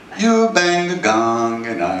 "You banged the gong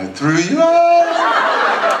and I threw you out.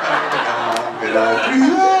 You banged the gong and I threw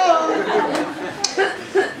you out."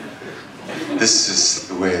 This is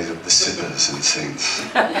the way of the siddhas and saints.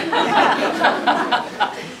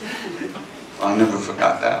 I never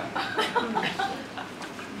forgot that.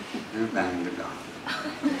 You banged the gong.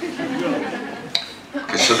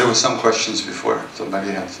 Okay, so there were some questions before.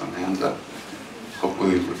 Somebody had some hands up.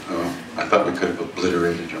 Hopefully, I thought we could have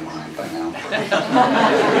obliterated your mind by now. Back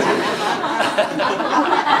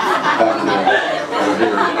there, over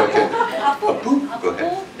here, okay. Apu, go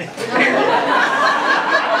ahead.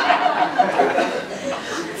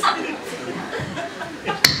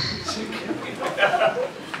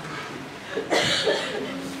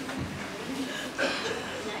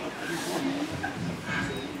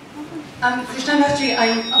 Krishna Maharajji,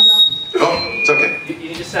 I'm not. Oh, it's okay. You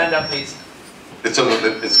need to stand up, please. It's It's a little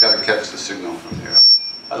bit, it's got to catch the signal from here.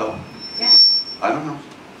 Hello? Yeah. I don't know.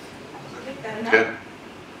 Good.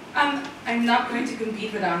 I'm not going to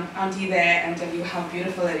compete with Auntie there and tell you how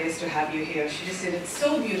beautiful it is to have you here. She just did it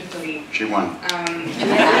so beautifully. She won. Nobody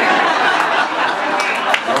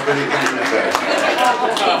can do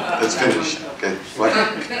that. It's finished. Okay. What?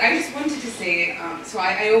 But I just wanted to say, so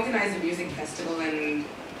I organize a music festival, and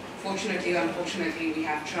fortunately or unfortunately we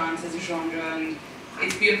have trance as a genre, and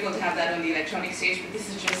it's beautiful to have that on the electronic stage, but this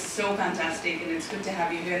is just so fantastic, and it's good to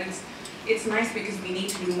have you here. And it's nice because we need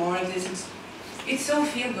to do more of this. It's so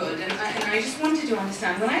feel good, and I just wanted to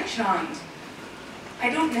understand, when I chant, I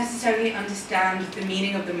don't necessarily understand the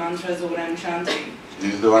meaning of the mantras or what I'm chanting.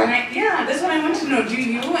 Neither do I. Yeah, that's what I want to know. Do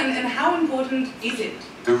you, and how important is it?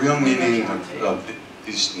 The real meaning of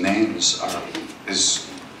these names is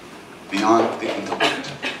beyond the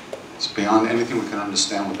intellect. It's beyond anything we can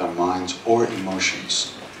understand with our minds or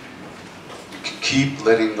emotions. Keep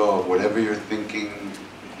letting go of whatever you're thinking,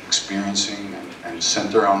 experiencing, and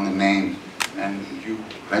center on the name. And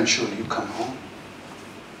eventually you come home,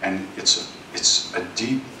 and it's a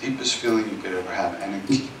deepest feeling you could ever have, and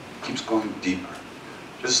it keeps going deeper.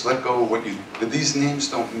 Just let go of what these names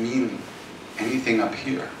don't mean anything up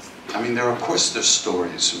here. I mean, of course there's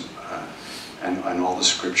stories and all the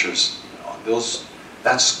scriptures.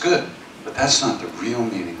 That's good, but that's not the real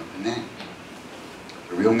meaning of the name.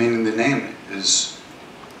 The real meaning of the name is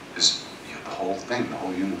the whole thing, the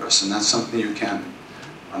whole universe, and that's something you can't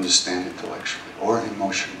understand intellectually or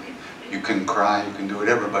emotionally. You can cry, you can do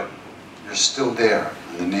whatever, but you're still there,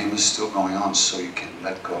 and the name is still going on, so you can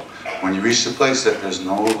let go. When you reach the place that there's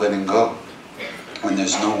no letting go, when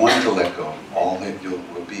there's no one to let go, all that you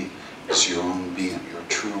will be is your own being, your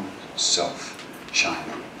true self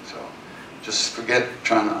shining. So just forget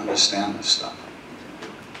trying to understand this stuff.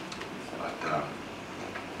 But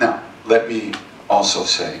now, let me also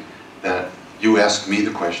say that you asked me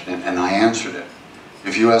the question, and I answered it.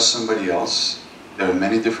 If you ask somebody else, there are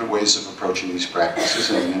many different ways of approaching these practices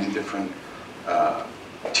and many different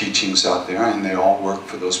teachings out there, and they all work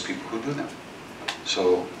for those people who do them.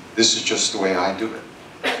 So this is just the way I do it.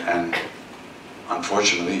 And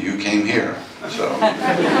unfortunately, you came here, so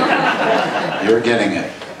you're getting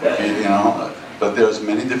it. You know, but there's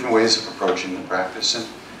many different ways of approaching the practice and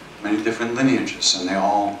many different lineages, and they're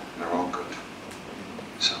all good.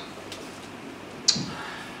 So.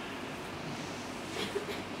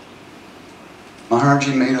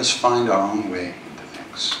 Maharajji made us find our own way into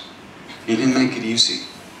things. He didn't make it easy.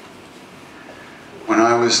 When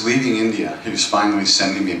I was leaving India, he was finally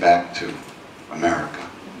sending me back to America.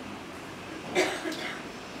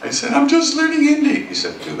 I said, I'm just learning Hindi. He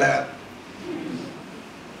said, do that.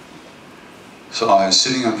 So I was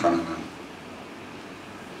sitting in front of him,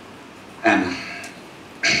 and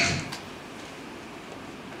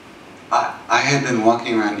I had been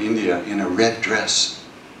walking around India in a red dress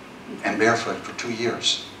and barefoot for 2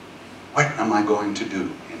 years. What am I going to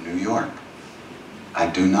do in New York? I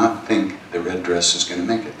do not think the red dress is going to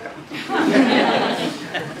make it there.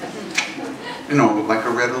 You know, like a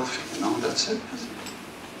red elf, you know, that's it.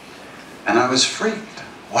 And I was freaked.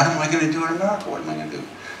 What am I going to do in America? What am I going to do?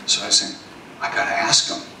 So I said, I got to ask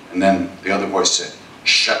him. And then the other voice said,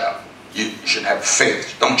 shut up. You should have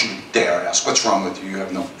faith. Don't you dare ask. What's wrong with you? You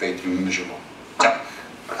have no faith. You're miserable. But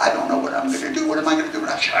I don't know what I'm going to do. What am I going to do?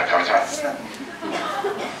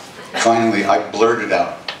 Finally, I blurted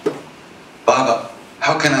out, Baba,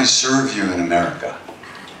 how can I serve you in America?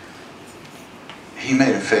 He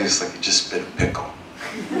made a face like he just bit a pickle.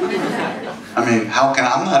 I mean,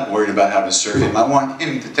 I'm not worried about how to serve him. I want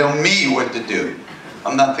him to tell me what to do.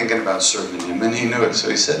 I'm not thinking about serving him. And he knew it, so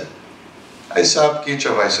he said, Aisa aapki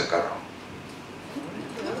ichha vaisa karo.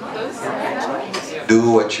 Do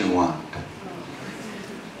what you want.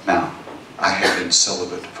 Now, I had been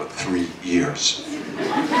celibate for 3 years.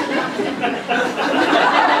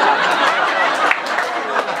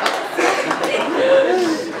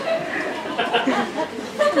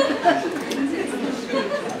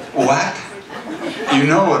 What? You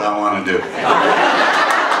know what I want to do.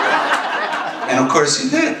 And of course he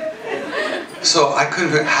did. So I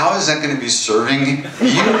couldn't figure, how is that going to be serving you?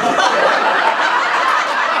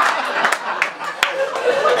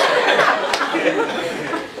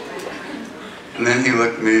 And then he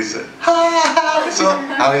looked at me and said, ha, so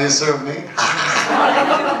how do you serve me?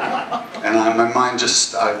 And my mind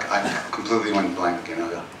just, I completely went blank, you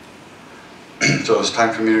know. So it was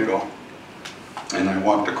time for me to go. And I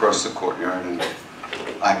walked across the courtyard and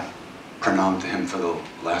I pranammed to him for the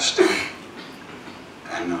last time.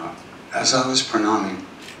 And as I was pranaming,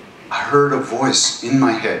 I heard a voice in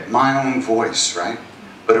my head, my own voice, right?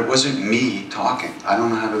 But it wasn't me talking. I don't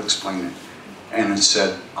know how to explain it. And it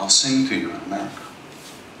said, I'll sing to you in America.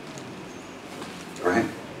 Right?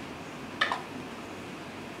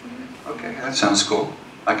 Okay, that sounds cool.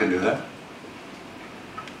 I can do that.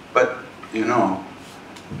 But, you know,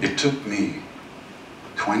 it took me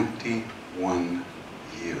 21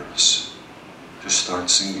 years to start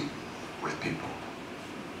singing with people.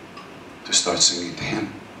 To start singing to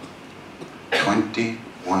him.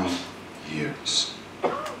 21 years.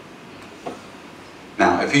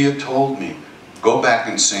 Now, if he had told me, go back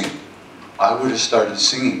and sing, I would have started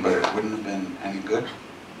singing, but it wouldn't have been any good.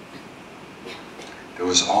 There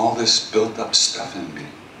was all this built up stuff in me.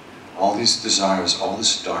 All these desires, all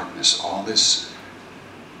this darkness, all this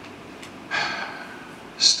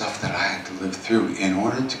stuff that I had to live through in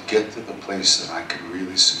order to get to the place that I could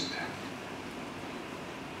really sing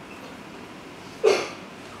to him.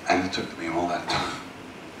 And it took me all that time.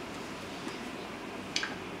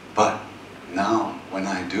 But now, when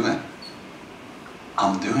I do it,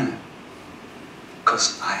 I'm doing it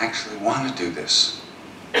because I actually want to do this.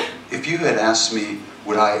 If you had asked me,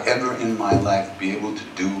 would I ever in my life be able to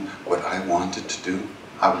do what I wanted to do,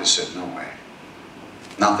 I would have said, no way.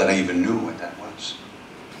 Not that I even knew what that was.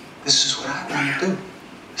 This is what I want to do.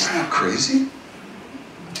 Isn't that crazy?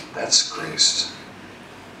 That's grace.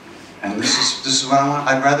 And this is what I want.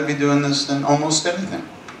 I'd rather be doing this than almost everything.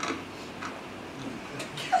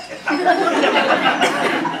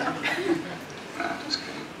 Nah, just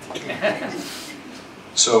kidding.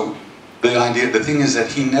 So the thing is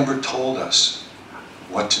that he never told us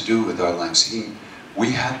what to do with our lives.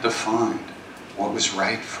 We had to find what was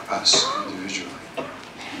right for us individually.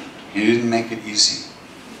 He didn't make it easy.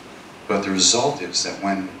 But the result is that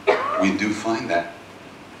when we do find that,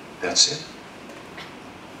 that's it.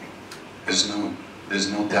 There's no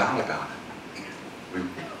doubt about it.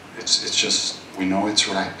 It's just, we know it's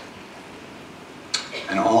right.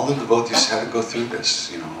 And all the devotees had to go through this,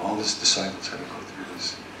 you know, all these disciples had to go through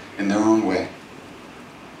this in their own way.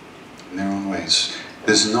 In their own ways.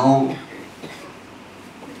 There's no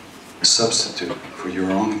substitute for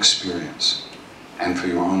your own experience and for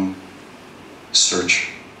your own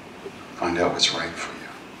search. Find out what's right for you.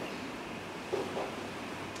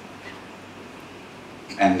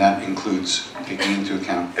 And that includes taking into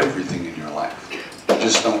account everything in your life.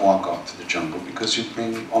 Just don't walk off to the jungle because you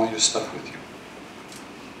bring all your stuff with you.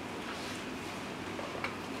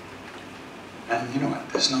 And you know what?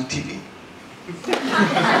 There's no TV.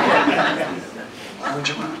 Why would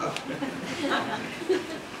you want to go?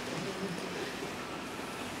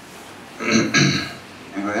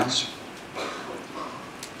 Anybody else?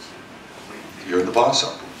 You're the boss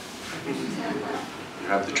up. You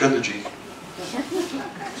have the trilogy.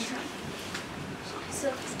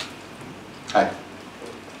 Hi.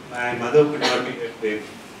 My mother could not be here today,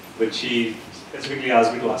 but she specifically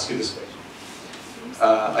asked me to ask you this question.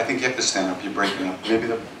 I think you have to stand up. You're breaking up. Maybe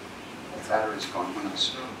the battery's gone. What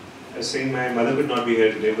else? I was saying my mother could not be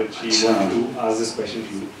here today, but she wanted to ask this question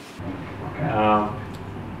to you.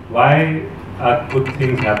 Why are good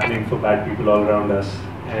things happening for bad people all around us,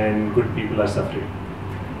 and good people are suffering?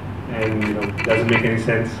 And you know, it doesn't make any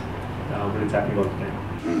sense, but it's happening all the time.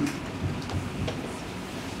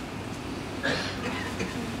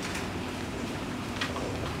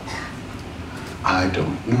 I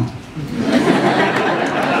don't know.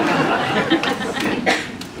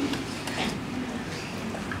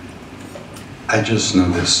 I just know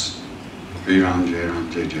this. Sri Ram, Jai Ram,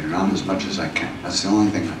 Jai Jai Ram as much as I can. That's the only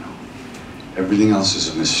thing I know. Everything else is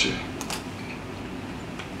a mystery.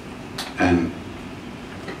 And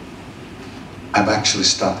I've actually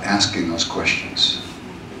stopped asking those questions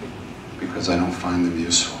because I don't find them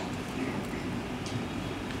useful.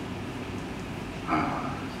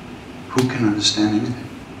 Who can understand anything?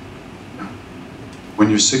 No. When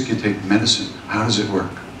you're sick, you take medicine. How does it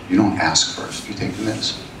work? You don't ask first, you take the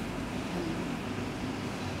medicine.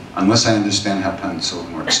 Unless I understand how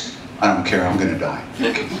penicillin works, I don't care, I'm going to die.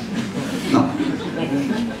 Okay. No,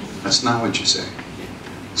 that's not what you say.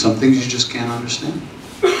 Some things you just can't understand.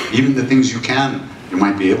 Even the things you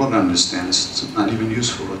might be able to understand, it's not even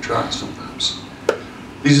useful to try sometimes.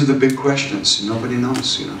 These are the big questions nobody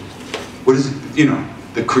knows, you know. What is it, you know,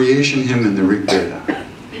 the creation hymn in the Rig Veda.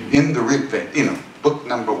 In the Rig Veda, you know, book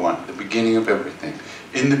number 1, the beginning of everything.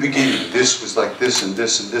 In the beginning, this was like this and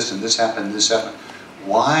this and this and this happened and this happened.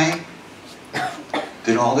 Why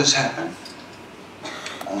did all this happen?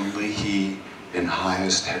 Only He in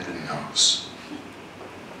highest heaven knows.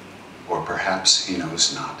 Or perhaps He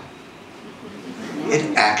knows not.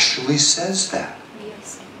 It actually says that.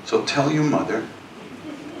 So tell your mother,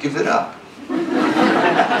 give it up.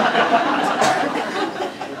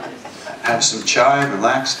 have some chai,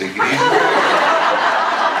 relax, take it easy.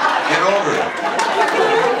 Get over it.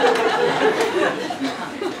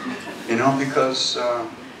 You know, because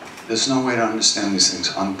there's no way to understand these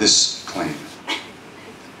things on this plane.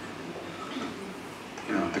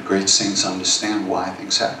 You know, the great saints understand why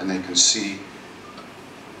things happen. They can see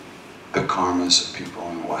the karmas of people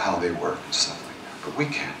and how they work and stuff like that. But we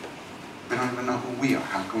can't. We don't even know who we are.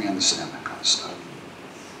 How can we understand that kind of stuff?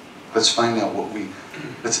 Let's find out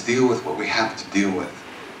let's deal with what we have to deal with,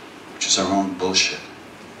 which is our own bullshit,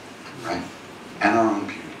 right? And our own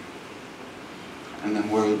beauty. And then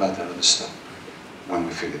worry about that other stuff when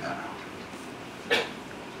we figure that out.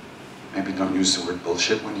 Maybe don't use the word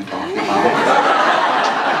bullshit when you're talking about it.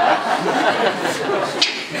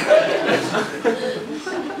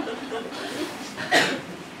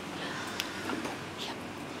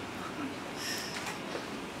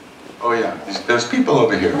 Oh yeah, there's people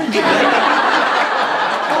over here. Hi.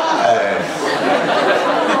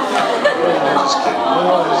 Just kidding.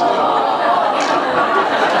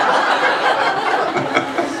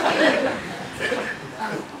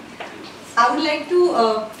 I would like to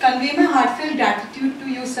convey my heartfelt gratitude to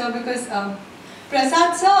you, sir, because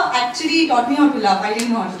Prasad sir actually taught me how to love. I didn't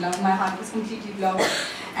know how to love. My heart was completely blocked.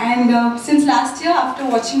 And since last year, after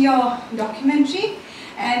watching your documentary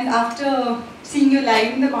and after seeing you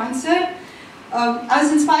live in the concert, I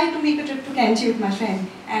was inspired to make a trip to Kainchi with my friend.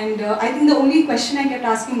 And I think the only question I kept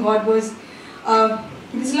asking God was,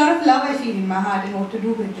 there's a lot of love I feel in my heart and what to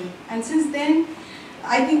do with it. And since then,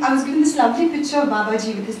 I think I was given this lovely picture of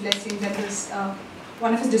Babaji with his blessings. That was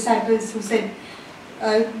one of his disciples who said,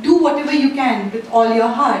 do whatever you can with all your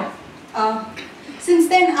heart. Since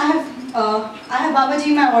then, I have Babaji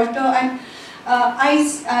in my altar, and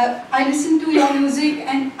I listen to your music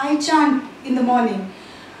and I chant in the morning.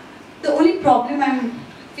 The only problem I'm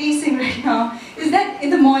facing right now is that in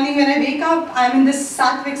the morning when I wake up, I'm in this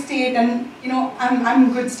sattvic state and I'm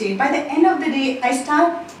in good state. By the end of the day, I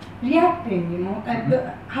start reacting,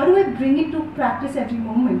 how do I bring it to practice every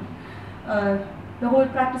moment? The whole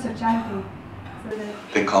practice of chanting. So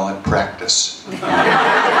they call it practice.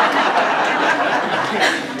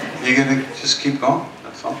 You're gonna just keep going,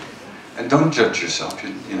 that's all. And don't judge yourself,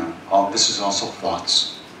 this is also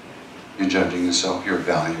thoughts. You're judging yourself, you're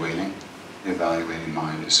evaluating. The evaluating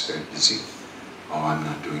mind is very busy. Oh, I'm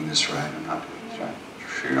not doing this right, I'm not doing this right.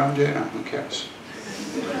 Sure, I'm doing it, who cares?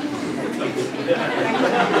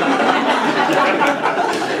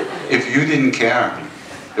 If you didn't care,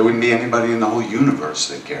 there wouldn't be anybody in the whole universe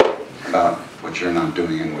that cared about what you're not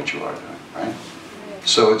doing and what you are doing, right?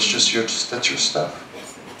 So it's just that's your stuff.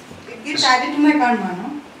 it gets added to my karma,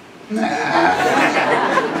 no? Nah.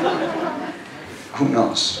 Who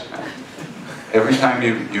knows? Every time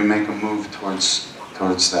you make a move towards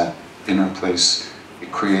that inner place,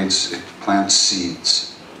 it plants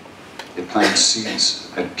seeds. It plants seeds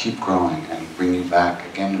that keep growing and bring you back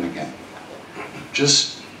again and again.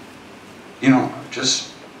 Just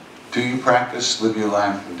do your practice, live your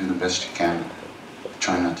life, and do the best you can.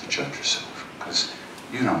 Try not to judge yourself, because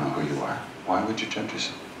you don't know who you are. Why would you judge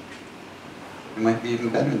yourself? You might be even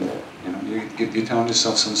better than that. You're telling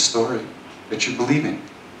yourself some story that you're believing.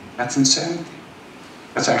 That's insanity.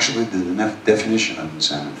 That's actually the definition of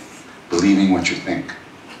insanity. Believing what you think.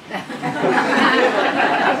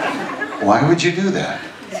 Why would you do that?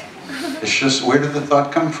 It's just, where did the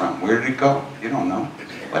thought come from? Where did it go? You don't know.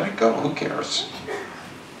 Let it go, who cares?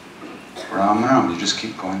 Ram Ram, you just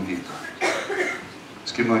keep going deeper.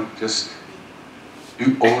 Just keep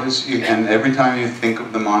going, and every time you think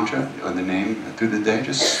of the mantra or the name through the day,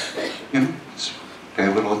 just pay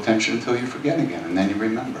a little attention until you forget again, and then you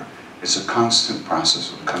remember. It's a constant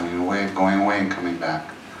process of coming away, going away, and coming back,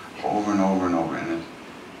 over and over and over. And it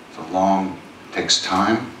takes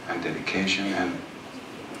time and dedication, and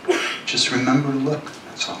just remember to look.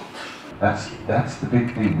 That's all. That's the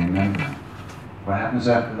big thing. Remember. What happens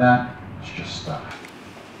after that? It's just stuff.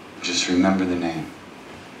 Just remember the name,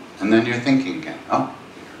 and then you're thinking again. Oh,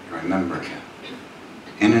 you remember again.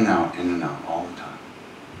 In and out all the time.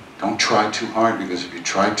 Don't try too hard, because if you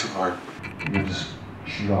try too hard, you'll just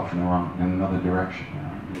shoot off in another direction.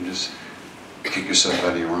 You just kick yourself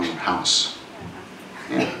out of your own house.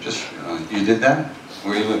 Yeah, you did that?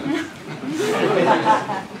 Where are you living?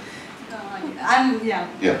 Yeah.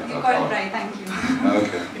 You got it right, thank you.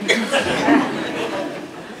 Okay.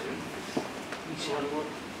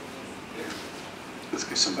 Let's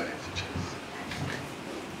give somebody else a chance.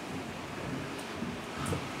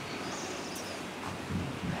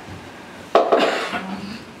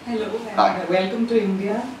 Hello, Hi. and welcome to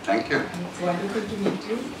India. Thank you. It's wonderful to meet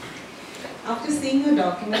you. After seeing your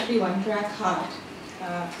documentary, One Track Heart,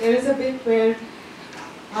 There is a bit where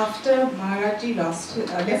after Maharajji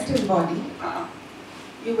left his body,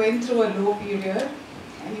 you went through a low period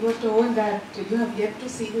and you were told that you have yet to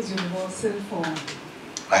see his universal form.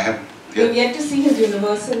 I have You have yet to see his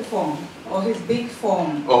universal form or his big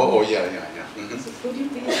form. Oh, yeah. Mm-hmm. So could you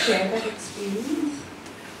please share that experience?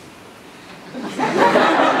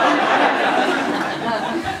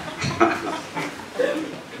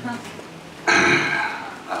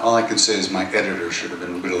 All I can say is my editor should have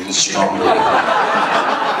been a little stronger.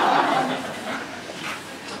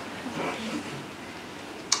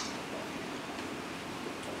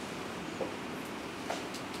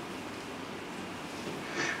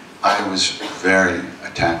 I was very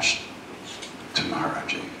attached to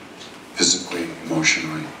Maharajji, physically,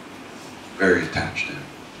 emotionally, very attached to him.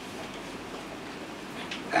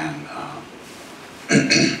 And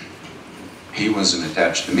he wasn't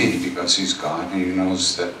attached to me because he's God and he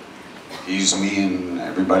knows that he's me and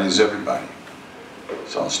everybody's everybody.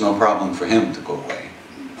 So it's no problem for him to go away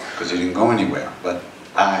because he didn't go anywhere. But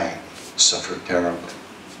I suffered terribly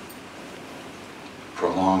for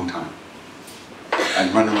a long time.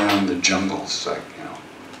 I'd run around the jungles, like,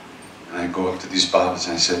 and I'd go up to these Babas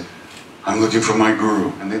and I said, I'm looking for my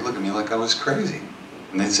guru. And they'd look at me like I was crazy.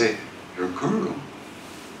 And they'd say, your guru?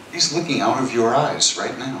 He's looking out of your eyes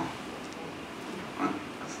right now. Well,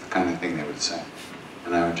 that's the kind of thing they would say.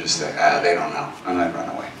 And I would just say, they don't know. And I'd run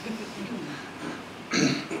away.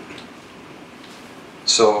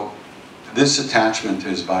 So this attachment to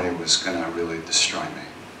his body was going to really destroy me.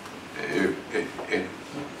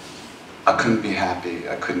 I couldn't be happy.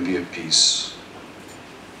 I couldn't be at peace.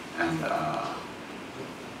 And I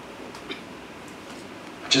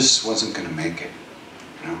just wasn't going to make it,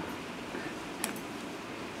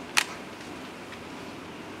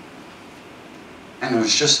 And it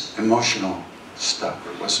was just emotional stuff.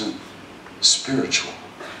 It wasn't spiritual,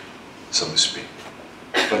 so to speak.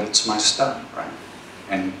 But it's my stuff, right?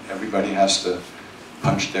 And everybody has to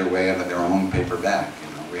punch their way out of their own paper bag.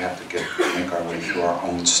 We have to make our way through our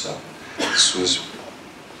own stuff. This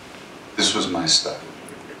was my stuff.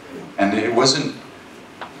 And it wasn't,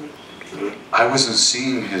 I wasn't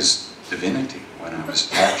seeing his divinity when I was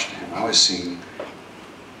attached to him. I was seeing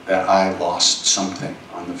that I lost something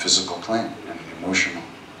on the physical plane and the emotional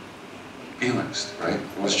feelings, right?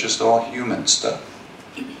 It was just all human stuff.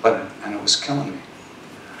 And it was killing me.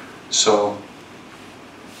 So,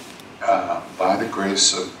 by the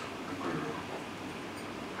grace of the Guru,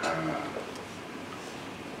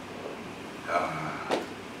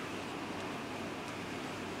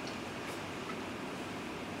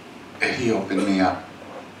 he opened me up,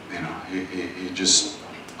 he just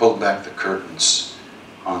pulled back the curtains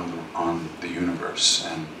on the universe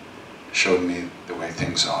and showed me the way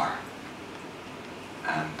things are.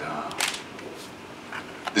 And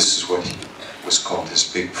this is what was called his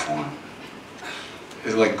big form.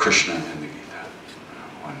 It's like Krishna in the Gita,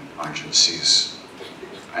 when Arjuna sees,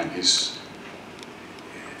 and it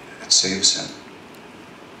saves him.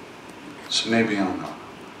 So maybe on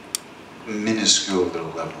a minuscule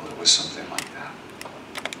little level, it was something like that.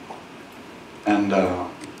 And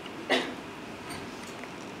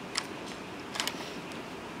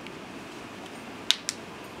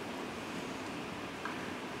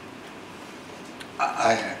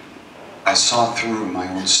I saw through my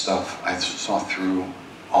own stuff. I saw through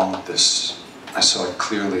all of this. I saw it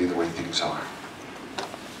clearly the way things are.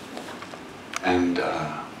 And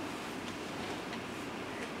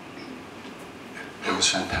it was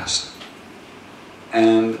fantastic.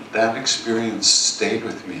 And that experience stayed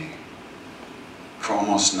with me for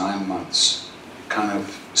almost 9 months. It kind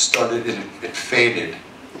of started, it faded.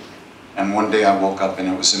 And one day I woke up and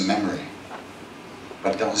it was a memory.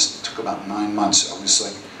 But that took about 9 months. I was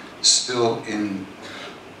like still in,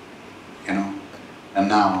 and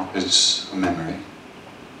now it's a memory,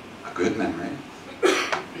 a good memory.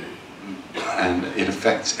 And it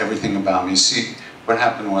affects everything about me. See, what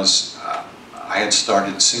happened was I had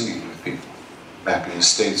started singing with people back in the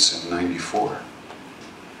States in '94.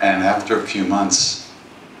 And after a few months,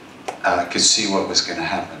 I could see what was going to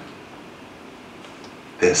happen.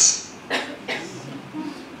 This.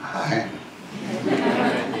 Hi.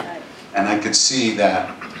 And I could see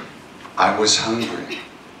that I was hungry.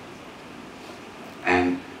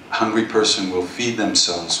 And a hungry person will feed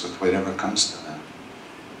themselves with whatever comes to them.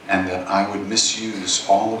 And that I would misuse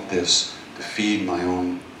all of this to feed my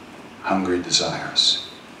own hungry desires.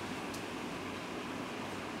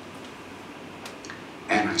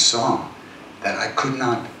 And I saw that I could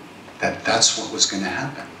not, that's what was going to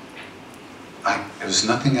happen. There was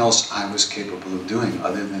nothing else I was capable of doing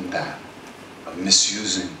other than that, of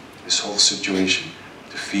misusing this whole situation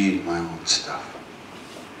to feed my own stuff.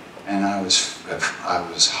 And I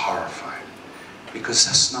was horrified, because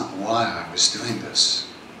that's not why I was doing this.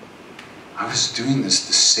 I was doing this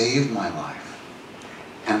to save my life.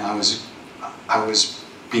 And I was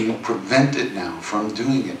being prevented now from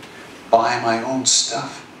doing it by my own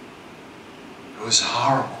stuff. It was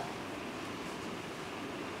horrible.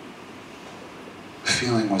 The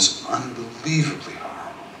feeling was unbelievably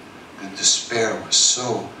horrible. The despair was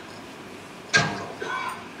so total.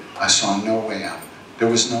 I saw no way out. There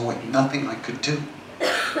was no way, nothing I could do.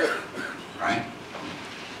 Right?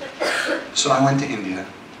 So I went to India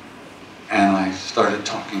and I started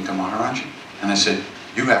talking to Maharajji. And I said,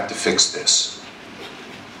 you have to fix this.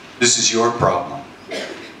 This is your problem.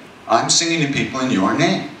 I'm singing to people in your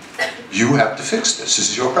name. You have to fix this. This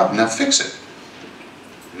is your problem. Now fix it.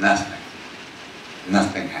 Nothing.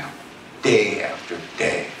 Nothing happened. Day after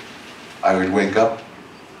day. I would wake up.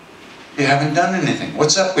 You haven't done anything.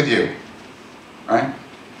 What's up with you? Right?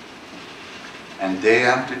 And day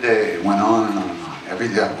after day, it went on and on and on. Every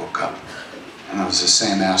day I woke up, and I was the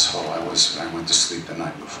same asshole I was when I went to sleep the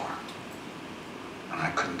night before. And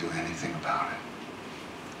I couldn't do anything about it.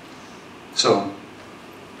 So,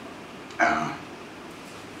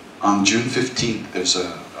 on June 15th, there's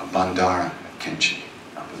a Bandara at Kainchi,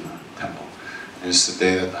 up in the temple. And it's the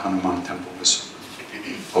day that the Hanuman temple was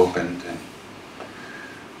opened, and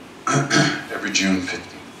every June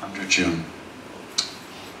 15th, under June.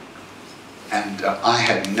 And I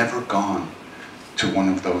had never gone to one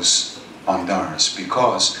of those bandaras,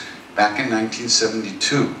 because back in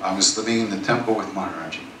 1972, I was living in the temple with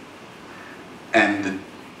Maharajji. And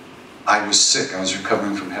I was sick. I was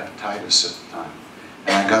recovering from hepatitis at the time.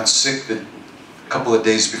 And I got sick a couple of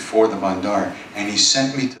days before the bandara, and he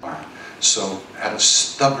sent me to the bar. So out of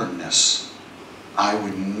stubbornness, I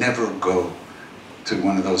would never go to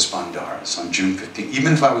one of those bandaras on June 15th.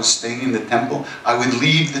 Even if I was staying in the temple, I would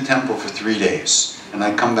leave the temple for 3 days, and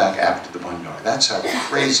I'd come back after the bandara. That's how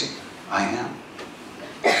crazy I am.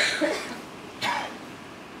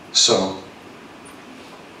 So,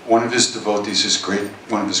 one of his devotees,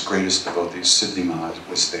 one of his greatest devotees, Siddhi Maharaj,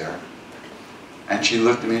 was there. And she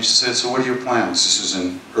looked at me and she said, so what are your plans? This was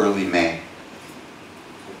in early May.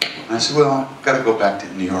 And I said, well, I've got to go back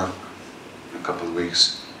to New York in a couple of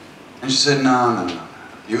weeks. And she said, no.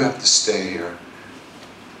 You have to stay here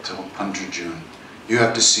till under June. You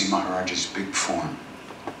have to see Maharajji's big form.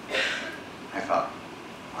 I thought,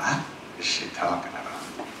 what is she talking about?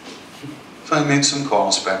 So I made some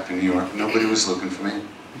calls back to New York. Nobody was looking for me.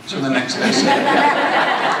 So the next day,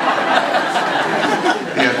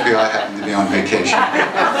 the FBI happened to be on vacation.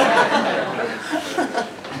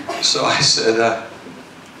 So I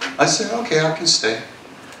said, okay, I can stay.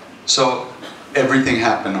 So everything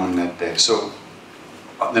happened on that day. So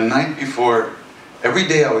the night before, every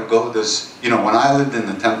day I would go, when I lived in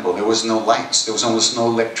the temple, there was no lights. There was almost no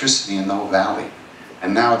electricity in the whole valley.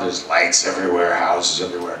 And now there's lights everywhere, houses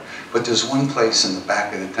everywhere. But there's one place in the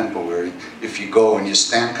back of the temple where if you go and you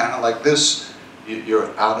stand kind of like this,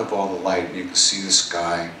 you're out of all the light and you can see the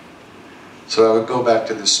sky. So I would go back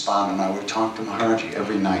to this spot and I would talk to Maharajji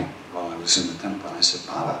every night while I was in the temple. And I said,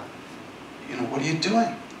 Baba, what are you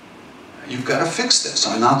doing? You've got to fix this.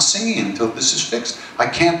 I'm not singing until this is fixed. I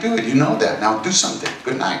can't do it. You know that. Now do something.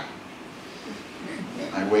 Good night.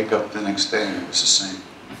 I wake up the next day and it was the same.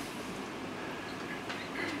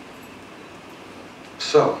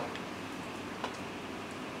 So,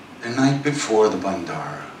 the night before the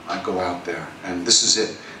bandara, I go out there, and this is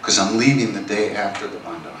it, because I'm leaving the day after the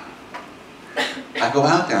bandara. I go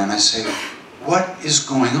out there and I say, what is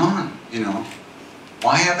going on?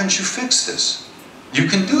 Why haven't you fixed this? You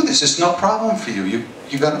can do this. It's no problem for you.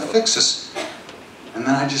 You got to fix this. And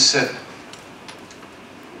then I just said,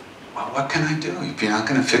 well, what can I do? If you're not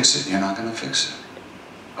going to fix it, you're not going to fix it.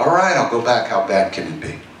 All right, I'll go back. How bad can it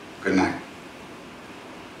be? Good night.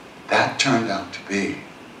 That turned out to be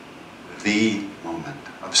the moment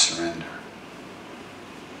of surrender.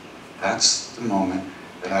 That's the moment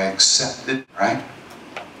that I accepted, right?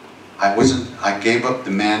 I gave up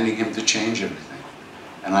demanding him to change everything.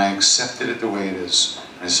 And I accepted it the way it is.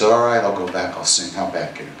 And I said, all right, I'll go back, I'll sing. How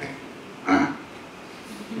bad can it be?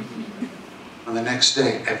 And the next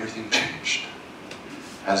day, everything changed.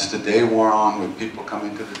 As the day wore on, with people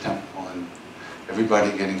coming to the temple and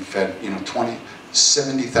everybody getting fed,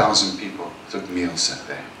 70,000 people took meals that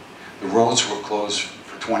day. The roads were closed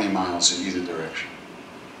for 20 miles in either direction.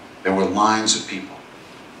 There were lines of people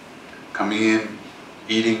coming in,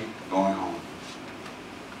 eating, going home.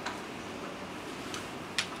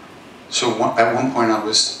 So at one point I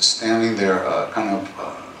was standing there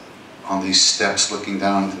on these steps looking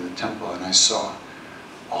down into the temple, and I saw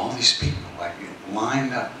all these people like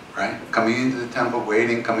lined up, right? Coming into the temple,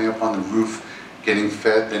 waiting, coming up on the roof, getting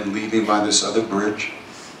fed, then leaving by this other bridge.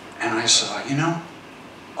 And I saw, you know,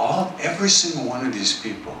 every single one of these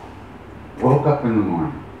people woke up in the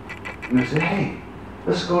morning and they said, hey,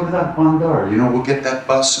 let's go to that Bandar. You know, we'll get that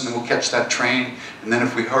bus and then we'll catch that train. And then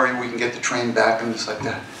if we hurry, we can get the train back and it's like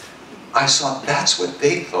that. I saw that's what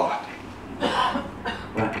they thought.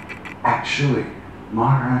 But actually,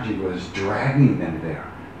 Maharajji was dragging them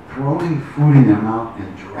there, throwing food in their mouth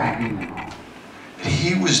and dragging them home. But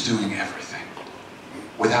he was doing everything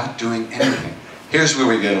without doing anything. Here's where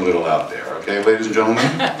we get a little out there, okay, ladies and gentlemen?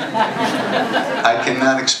 I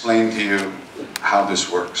cannot explain to you how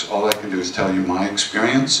this works. All I can do is tell you my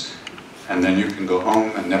experience, and then you can go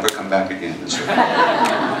home and never come back again.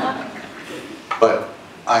 But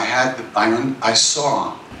I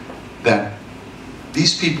saw that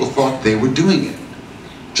these people thought they were doing it,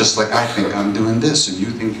 just like I think I'm doing this, and you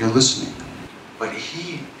think you're listening. But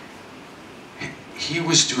he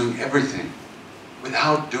was doing everything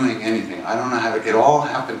without doing anything. I don't know how it all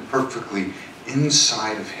happened perfectly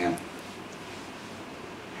inside of him.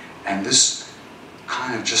 And this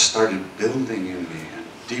kind of just started building in me, and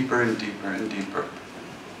deeper and deeper and deeper,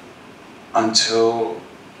 until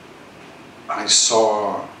I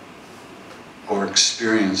saw or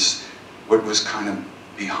experienced what was kind of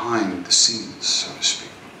behind the scenes, so to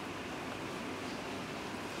speak.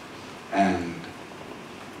 And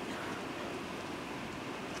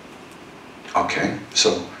okay,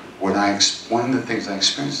 so one of the things I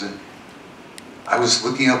experienced, that I was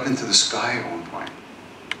looking up into the sky at one point,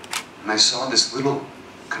 and I saw this little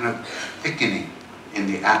kind of thickening in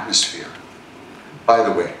the atmosphere. By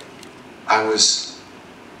the way, I was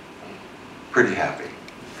pretty happy.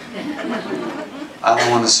 I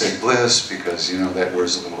don't want to say bliss because, you know, that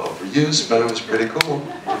word's a little overused, but it was pretty cool.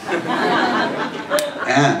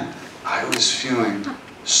 And I was feeling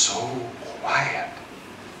so quiet.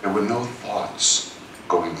 There were no thoughts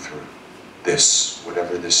going through this,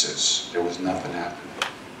 whatever this is. There was nothing happening.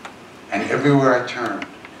 And everywhere I turned,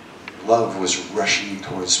 love was rushing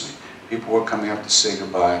towards me. People were coming up to say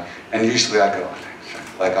goodbye, and usually I go,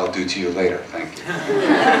 like I'll do to you later, thank you.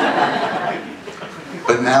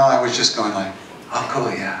 But now I was just going like, oh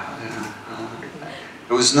cool, yeah.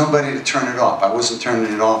 There was nobody to turn it off. I wasn't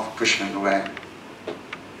turning it off, pushing it away.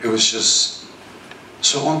 It was just,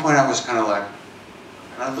 so at one point I was kind of like,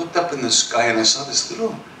 and I looked up in the sky and I saw this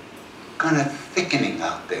little kind of thickening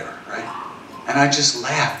out there, right? And I just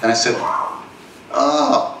laughed and I said,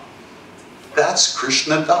 oh, that's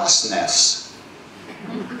Krishna Dasness.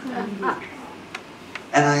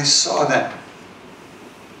 And I saw that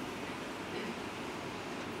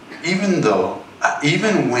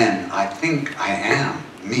even when I think I am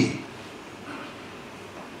me,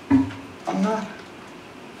 I'm not.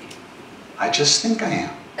 I just think I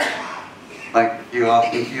am. Like you all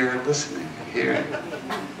think you're listening here,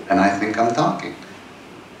 and I think I'm talking.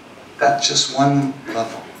 That's just one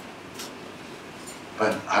level.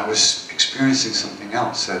 But I was experiencing something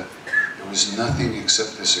else, that there was nothing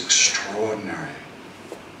except this extraordinary,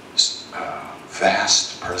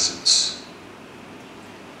 vast presence.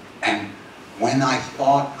 And when I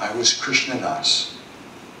thought I was Krishnadas,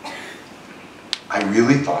 I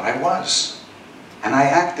really thought I was. And I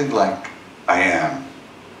acted like I am.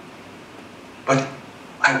 But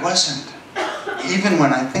I wasn't. Even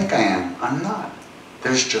when I think I am, I'm not.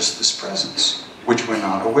 There's just this presence, which we're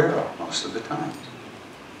not aware of most of the time.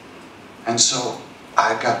 And so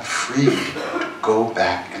I got free to go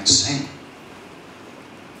back and sing,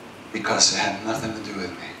 because it had nothing to do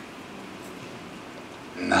with me.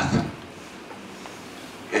 Nothing.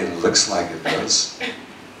 It looks like it does.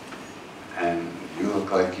 And you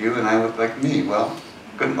look like you and I look like me. Well,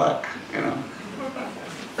 good luck, you know.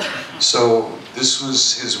 So this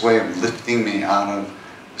was his way of lifting me out of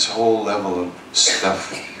this whole level of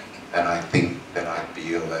stuff that I think, that I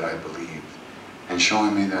feel, that I believe, and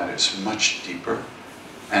showing me that it's much deeper.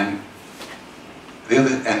 And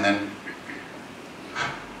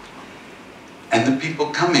the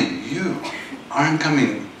people coming, you aren't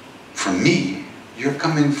coming for me, you're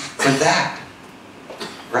coming for that,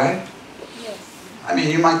 right? Yes. I mean,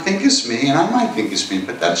 you might think it's me, and I might think it's me,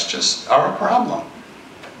 but that's just our problem.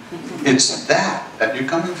 It's that you're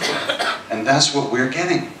coming for, and that's what we're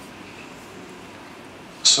getting.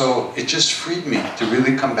 So it just freed me to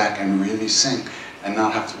really come back and really sing, and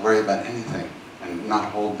not have to worry about anything, and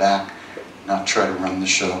not hold back, not try to run the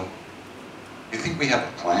show. You think we have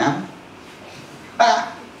a plan?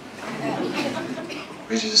 Ah!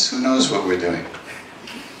 We just, who knows what we're doing.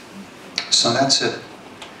 So that's it.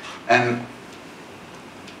 And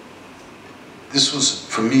this was,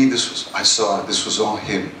 for me, I saw this was all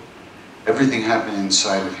him. Everything happened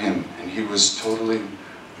inside of him, and he was totally,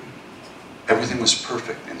 everything was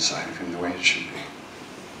perfect inside of him the way it should be.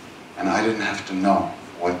 And I didn't have to know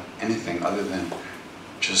anything other than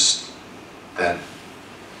just that,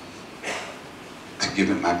 to give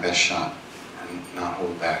it my best shot and not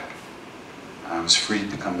hold back. And I was free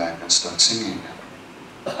to come back and start singing again.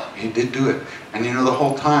 He did do it. And you know, the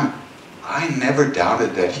whole time, I never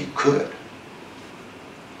doubted that he could.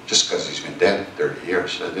 Just because he's been dead 30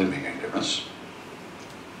 years, that didn't make any difference.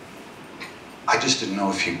 I just didn't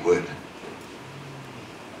know if he would.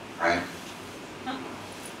 Right?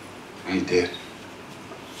 And he did.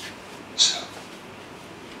 So.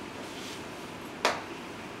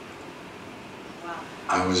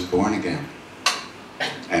 I was born again.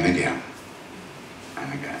 And again.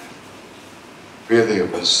 And again. Really,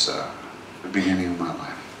 it was the beginning of my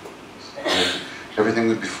life. Everything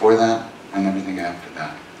was before that, and everything after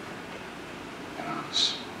that. You know,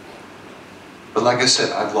 but like I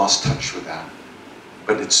said, I've lost touch with that.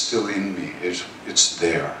 But it's still in me. It's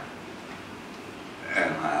there.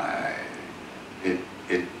 And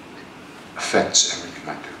it affects everything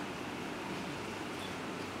I do.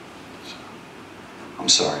 So, I'm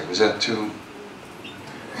sorry, was that too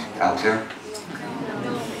out there?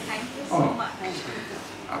 No, thank you so much.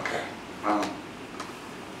 Okay, well,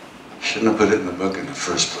 shouldn't have put it in the book in the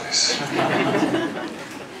first place.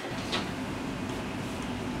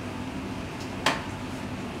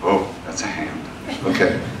 Oh, that's a hand.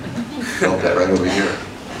 Okay, felt that right over here.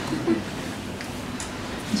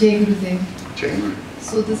 Jai Gurudev. Jai Guru.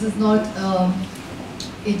 So this is not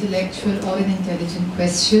intellectual or an intelligent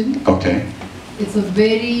question. Okay. It's a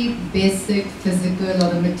very basic physical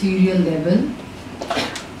or a material level.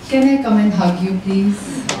 Can I come and hug you, please?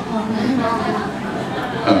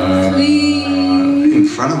 Please. In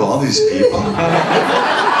front of all these people?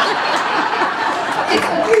 It's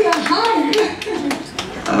only a hug.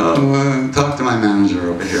 Talk to my manager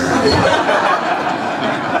over here.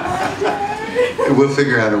 We'll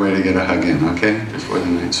figure out a way to get a hug in, okay? Before the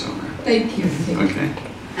night's over. Thank you. Okay.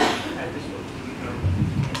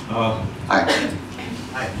 Hi.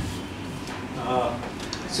 Hi.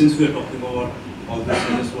 Since we are talking about all this,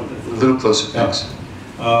 I just wanted to... A little closer, thanks.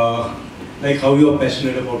 Like how you are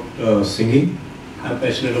passionate about singing, I'm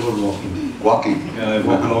passionate about walking. Walking? Yeah, I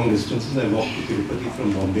walk long distances. I walk to Tirupati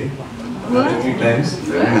from Bombay. What? 3 times.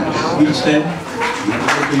 Very nice. Each time,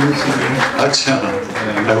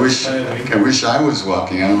 I wish I was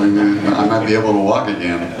walking. I might be able to walk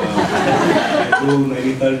again. I go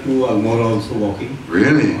Nainital to Almora also walking.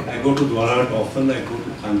 Really? I go to Dwarahat often. I go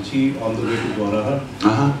to Kainchi on the way to Dwarahat.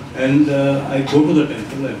 And I go to the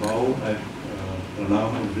temple, I bow, I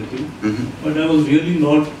pranam, everything. But I was really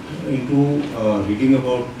not into reading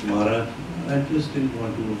about Maharaj. I just didn't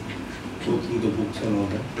want to go through the books and all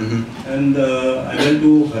that. And I went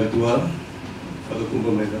to Haridwar for the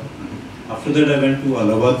Kumbh Mela. After that I went to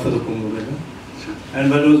Allahabad for the Kumbh Mela. And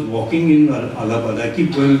when I was walking in Allahabad, I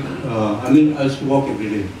keep going, I used to walk every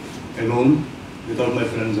day, alone, without my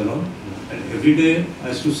friends and all. And every day I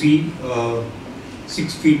used to see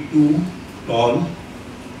 6 feet 2 tall,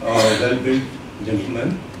 well-built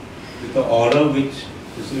gentleman with an aura which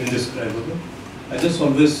is indescribable. I just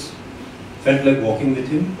always felt like walking with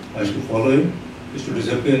him. I used to follow him. He used to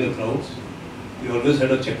disappear in the crowds. He always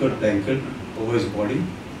had a checkered blanket over his body,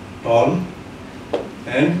 tall.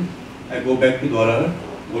 And I go back to Dwarahat,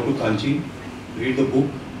 go to Kainchi, read the book,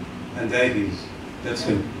 and there he is. That's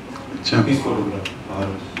him. His photograph,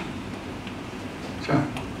 Maharaj.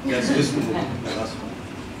 That's just the book, the last one.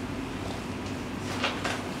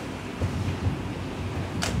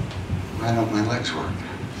 Why don't my legs work?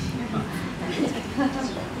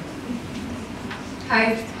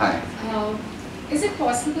 Hi. Hi. Is it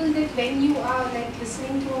possible that when you are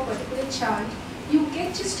listening to a particular chant, you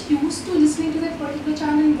get just used to listening to that particular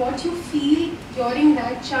chant, and what you feel during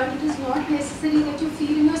that chant, it is not necessary that you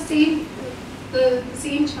feel in the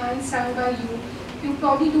same chant sung by you. You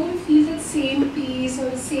probably don't feel that same peace or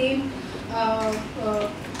the same,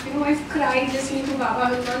 I've cried listening to Baba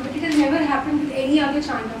Hanuman, but it has never happened with any other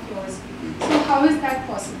chant of yours. So how is that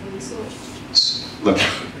possible? Look,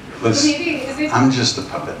 I'm just a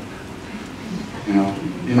puppet. You know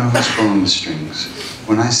who's pulling the strings.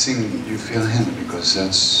 When I sing, you feel him, because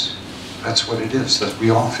that's what it is. That we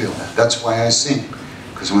all feel that. That's why I sing.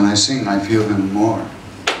 Because when I sing, I feel him more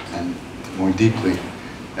and more deeply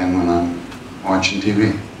than when I'm watching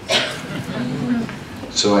TV.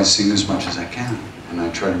 So I sing as much as I can, and I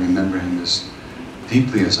try to remember him as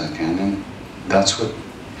deeply as I can, and that's what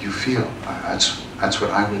you feel. That's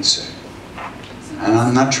what I would say. So And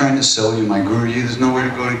I'm not trying to sell you my Guruji. There's nowhere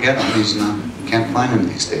to go to get him. He's not, you can't find him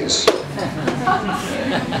these days.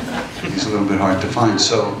 He's a little bit hard to find.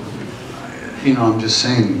 So, you know, I'm just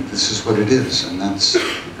saying this is what it is, and that's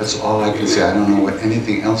all I can say. I don't know what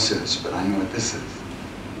anything else is, but I know what this is.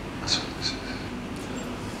 That's what this is.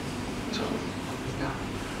 So, yeah.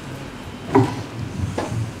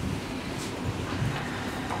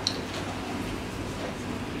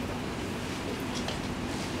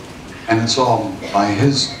 And it's all by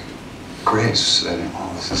His grace that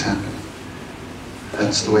all this is happening.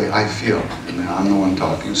 That's the way I feel. I mean, I'm the one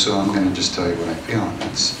talking, so I'm going to just tell you what I feel. And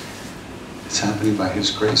it's happening by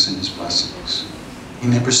His grace and His blessings. He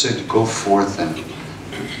never said to go forth and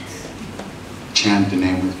chant the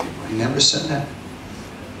name with people. He never said that.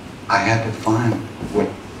 I had to find what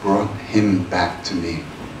brought Him back to me.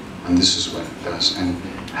 And this is what it does. And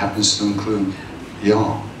it happens to include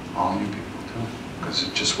y'all, all you people too. Because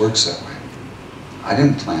it just works that way. I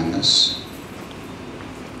didn't plan this.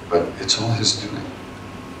 But it's all His doing.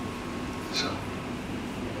 So,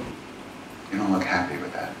 you don't look happy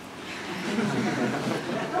with that.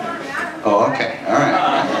 Oh, okay, all right.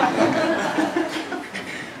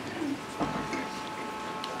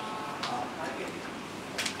 Okay.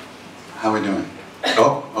 How are we doing?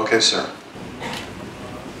 Oh, okay, sir.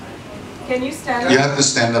 Can you stand up? You have to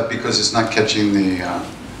stand up because it's not catching the...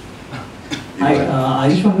 I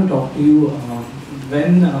just want to talk to you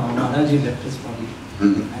when Maharajji left his body.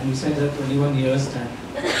 Mm-hmm. And you said that 21 years that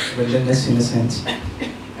wilderness in a sense.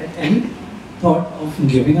 Any thought of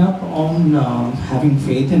giving up on having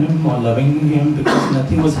faith in Him or loving Him because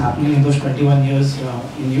nothing was happening in those 21 years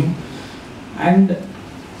in you? And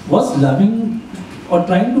was loving or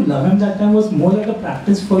trying to love Him that time was more like a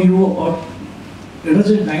practice for you, or it was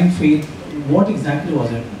a blind faith? What exactly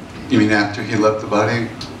was it? You mean after he left the body?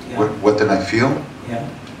 Yeah. What did I feel? Yeah.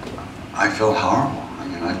 I felt horrible.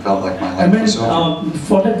 I felt like my life was over.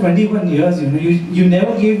 For the 21 years, you know, you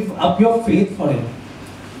never gave up your faith for Him.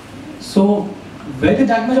 So, where did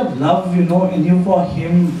that much of love, you know, in you for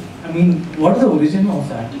Him? I mean, what is the origin of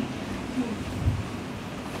that?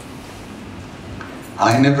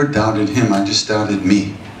 I never doubted Him, I just doubted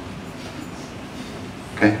me.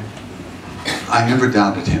 Okay? I never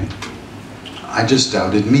doubted Him. I just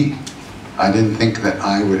doubted me. I didn't think that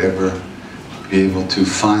I would ever be able to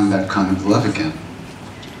find that kind of love again.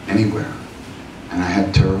 Anywhere. And I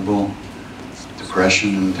had terrible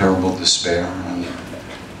depression and terrible despair, and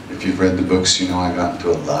if you've read the books, you know I got into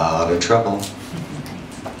a lot of trouble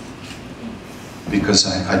because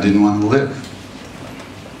I didn't want to live,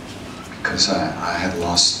 because I had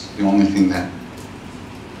lost the only thing that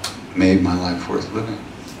made my life worth living.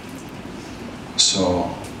 So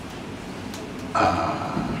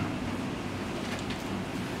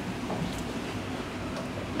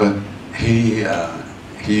but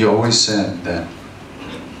he always said that,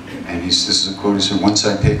 and this is a quote, he said, once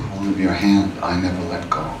I take hold of your hand, I never let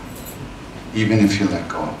go, even if you let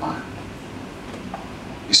go of mine.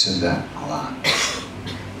 He said that a lot.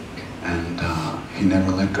 And he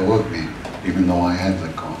never let go of me, even though I had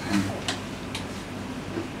let go of him.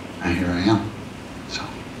 And here I am. So.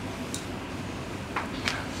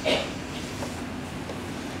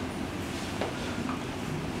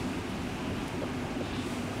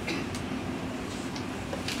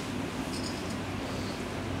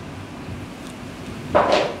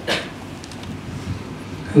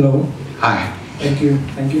 Hello. Hi. Thank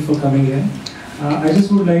you for coming here. I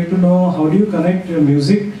just would like to know, how do you connect your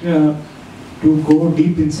music to go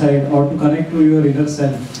deep inside, or to connect to your inner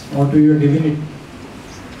self, or to your divinity?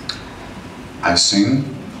 I sing,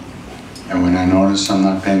 and when I notice I'm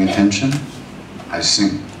not paying attention, I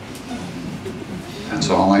sing. That's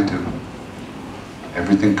all I do.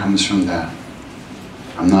 Everything comes from that.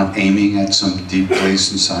 I'm not aiming at some deep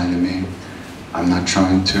place inside of me. I'm not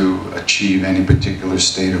trying to achieve any particular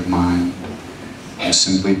state of mind. I'm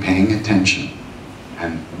simply paying attention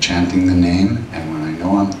and chanting the name, and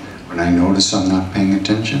when I notice I'm not paying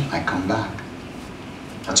attention, I come back.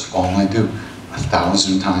 That's all I do.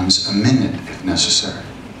 1,000 times a minute if necessary.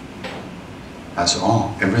 That's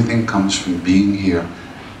all. Everything comes from being here,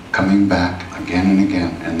 coming back again and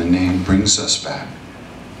again, and the name brings us back.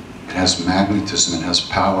 It has magnetism, it has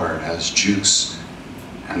power, it has juice,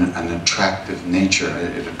 and an attractive nature.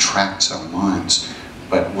 It attracts our minds.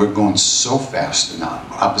 But we're going so fast in the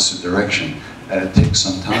opposite direction that it takes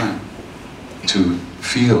some time to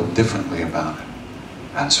feel differently about it.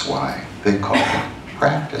 That's why they call it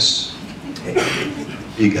practice.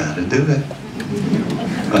 You gotta do it.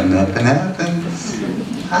 But nothing happens.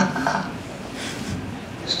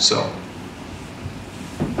 So,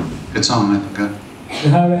 it's on it. Good.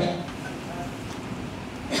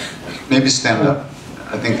 maybe stand up.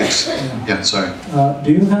 I think it's, yeah, sorry.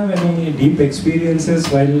 Do you have any deep experiences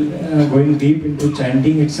while going deep into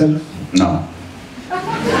chanting itself? No.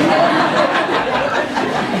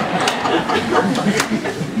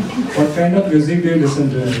 What kind of music do you listen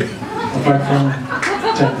to apart from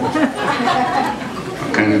chanting?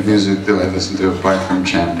 What kind of music do I listen to apart from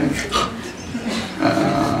chanting?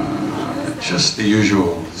 Just the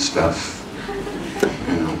usual stuff,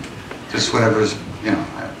 you know, just whatever's, you know,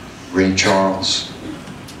 Ray Charles,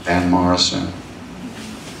 Van Morrison,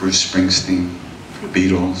 Bruce Springsteen,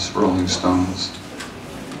 Beatles, Rolling Stones.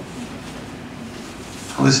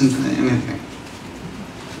 I listen to anything.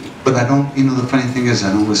 But I don't, you know, the funny thing is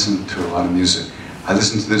I don't listen to a lot of music. I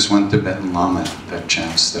listen to this one Tibetan Lama that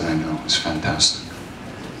chants that I know is fantastic.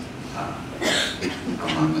 The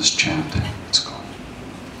Lama's chant, it's called.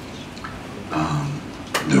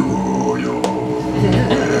 Do yo,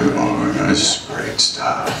 that's great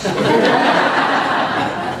stuff.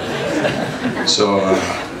 So,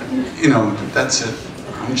 you know, that's it.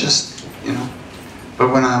 I'm just, you know,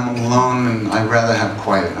 but when I'm alone and I'd rather have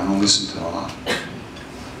quiet, I don't listen to a lot.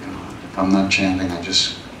 You know, if I'm not chanting, I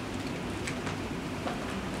just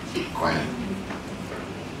quiet.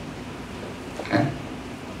 Okay?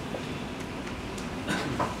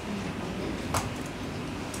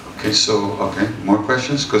 Okay, so, okay, more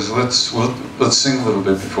questions? Because let's sing a little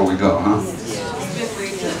bit before we go, huh?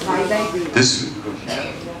 This,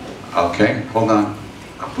 okay, hold on.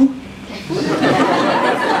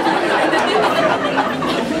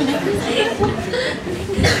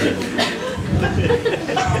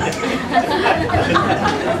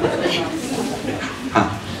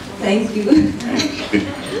 Thank you.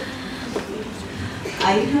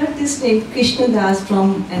 I heard this name Krishna Das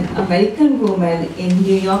from an American woman in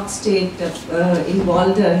New York State, in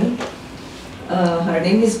Walden. Her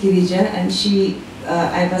name is Girija, and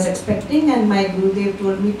I was expecting, and my Gurudev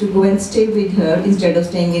told me to go and stay with her instead of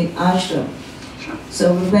staying in ashram.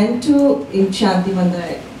 So we went to in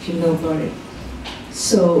Shantimanda, if you know about it.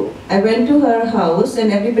 So I went to her house,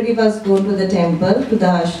 and everybody was going to the temple, to the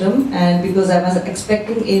ashram, and because I was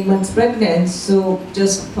expecting 8 months pregnant, so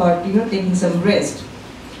just thought, you know, taking some rest.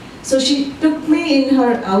 So she took me in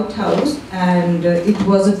her outhouse, and it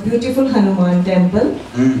was a beautiful Hanuman temple.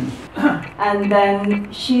 And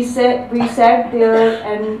then she said, we sat there,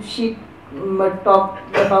 and she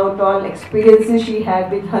talked about all experiences she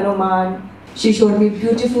had with Hanuman. She showed me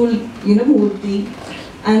beautiful, you know, murti.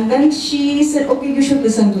 And then she said, okay, you should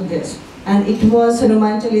listen to this. And it was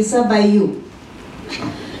Hanuman Chalisa by you.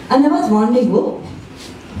 And I was wondering, whoa,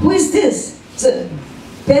 who is this? It's the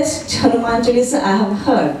best Hanuman Chalisa I have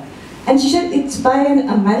heard. And she said, it's by an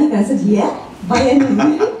American. I said, yeah, by an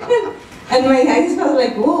American. And my eyes was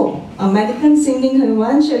like, whoa, American singing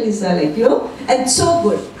Hanuman Chalisa, like, you know, and so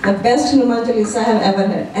good. The best Hanuman Chalisa I have ever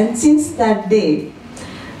heard. And since that day,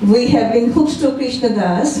 we have been hooked to Krishna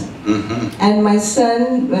Das, and my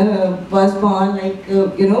son was born like,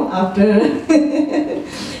 you know, after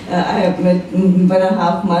I have met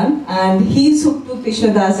 1.5 months, and he's hooked to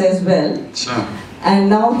Krishna Das as well. Sure. And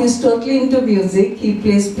now he's totally into music. He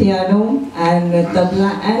plays piano and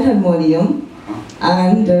tabla and harmonium,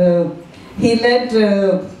 and he led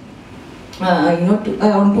you know,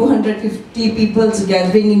 around 250 people's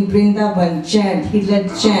gathering in Vrindavan chant. He led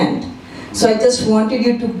chant. So I just wanted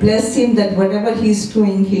you to bless him that whatever he's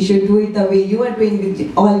doing, he should do it the way you are doing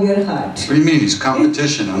with all your heart. What do you mean? It's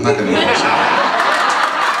competition. I'm not going to do that.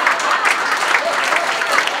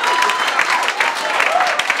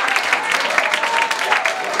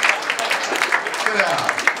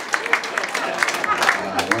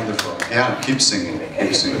 Wonderful. Yeah, keep singing.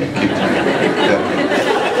 Keep singing. Keep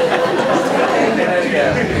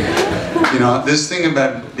You know, this thing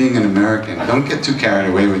about being an American, don't get too carried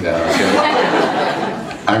away with that,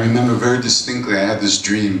 okay? I remember very distinctly, I had this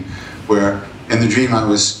dream where, in the dream I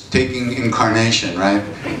was taking incarnation, right?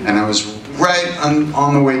 And I was right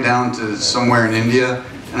on the way down to somewhere in India,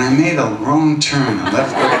 and I made a wrong turn. I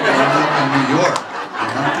left in New York,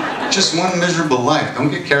 you know? Just one miserable life. Don't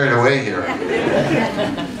get carried away here.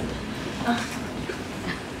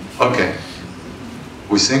 Okay.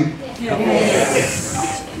 We sing? Yes.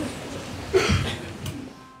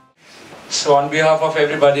 So on behalf of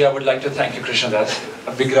everybody, I would like to thank you, Krishna Das.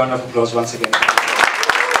 A big round of applause once again.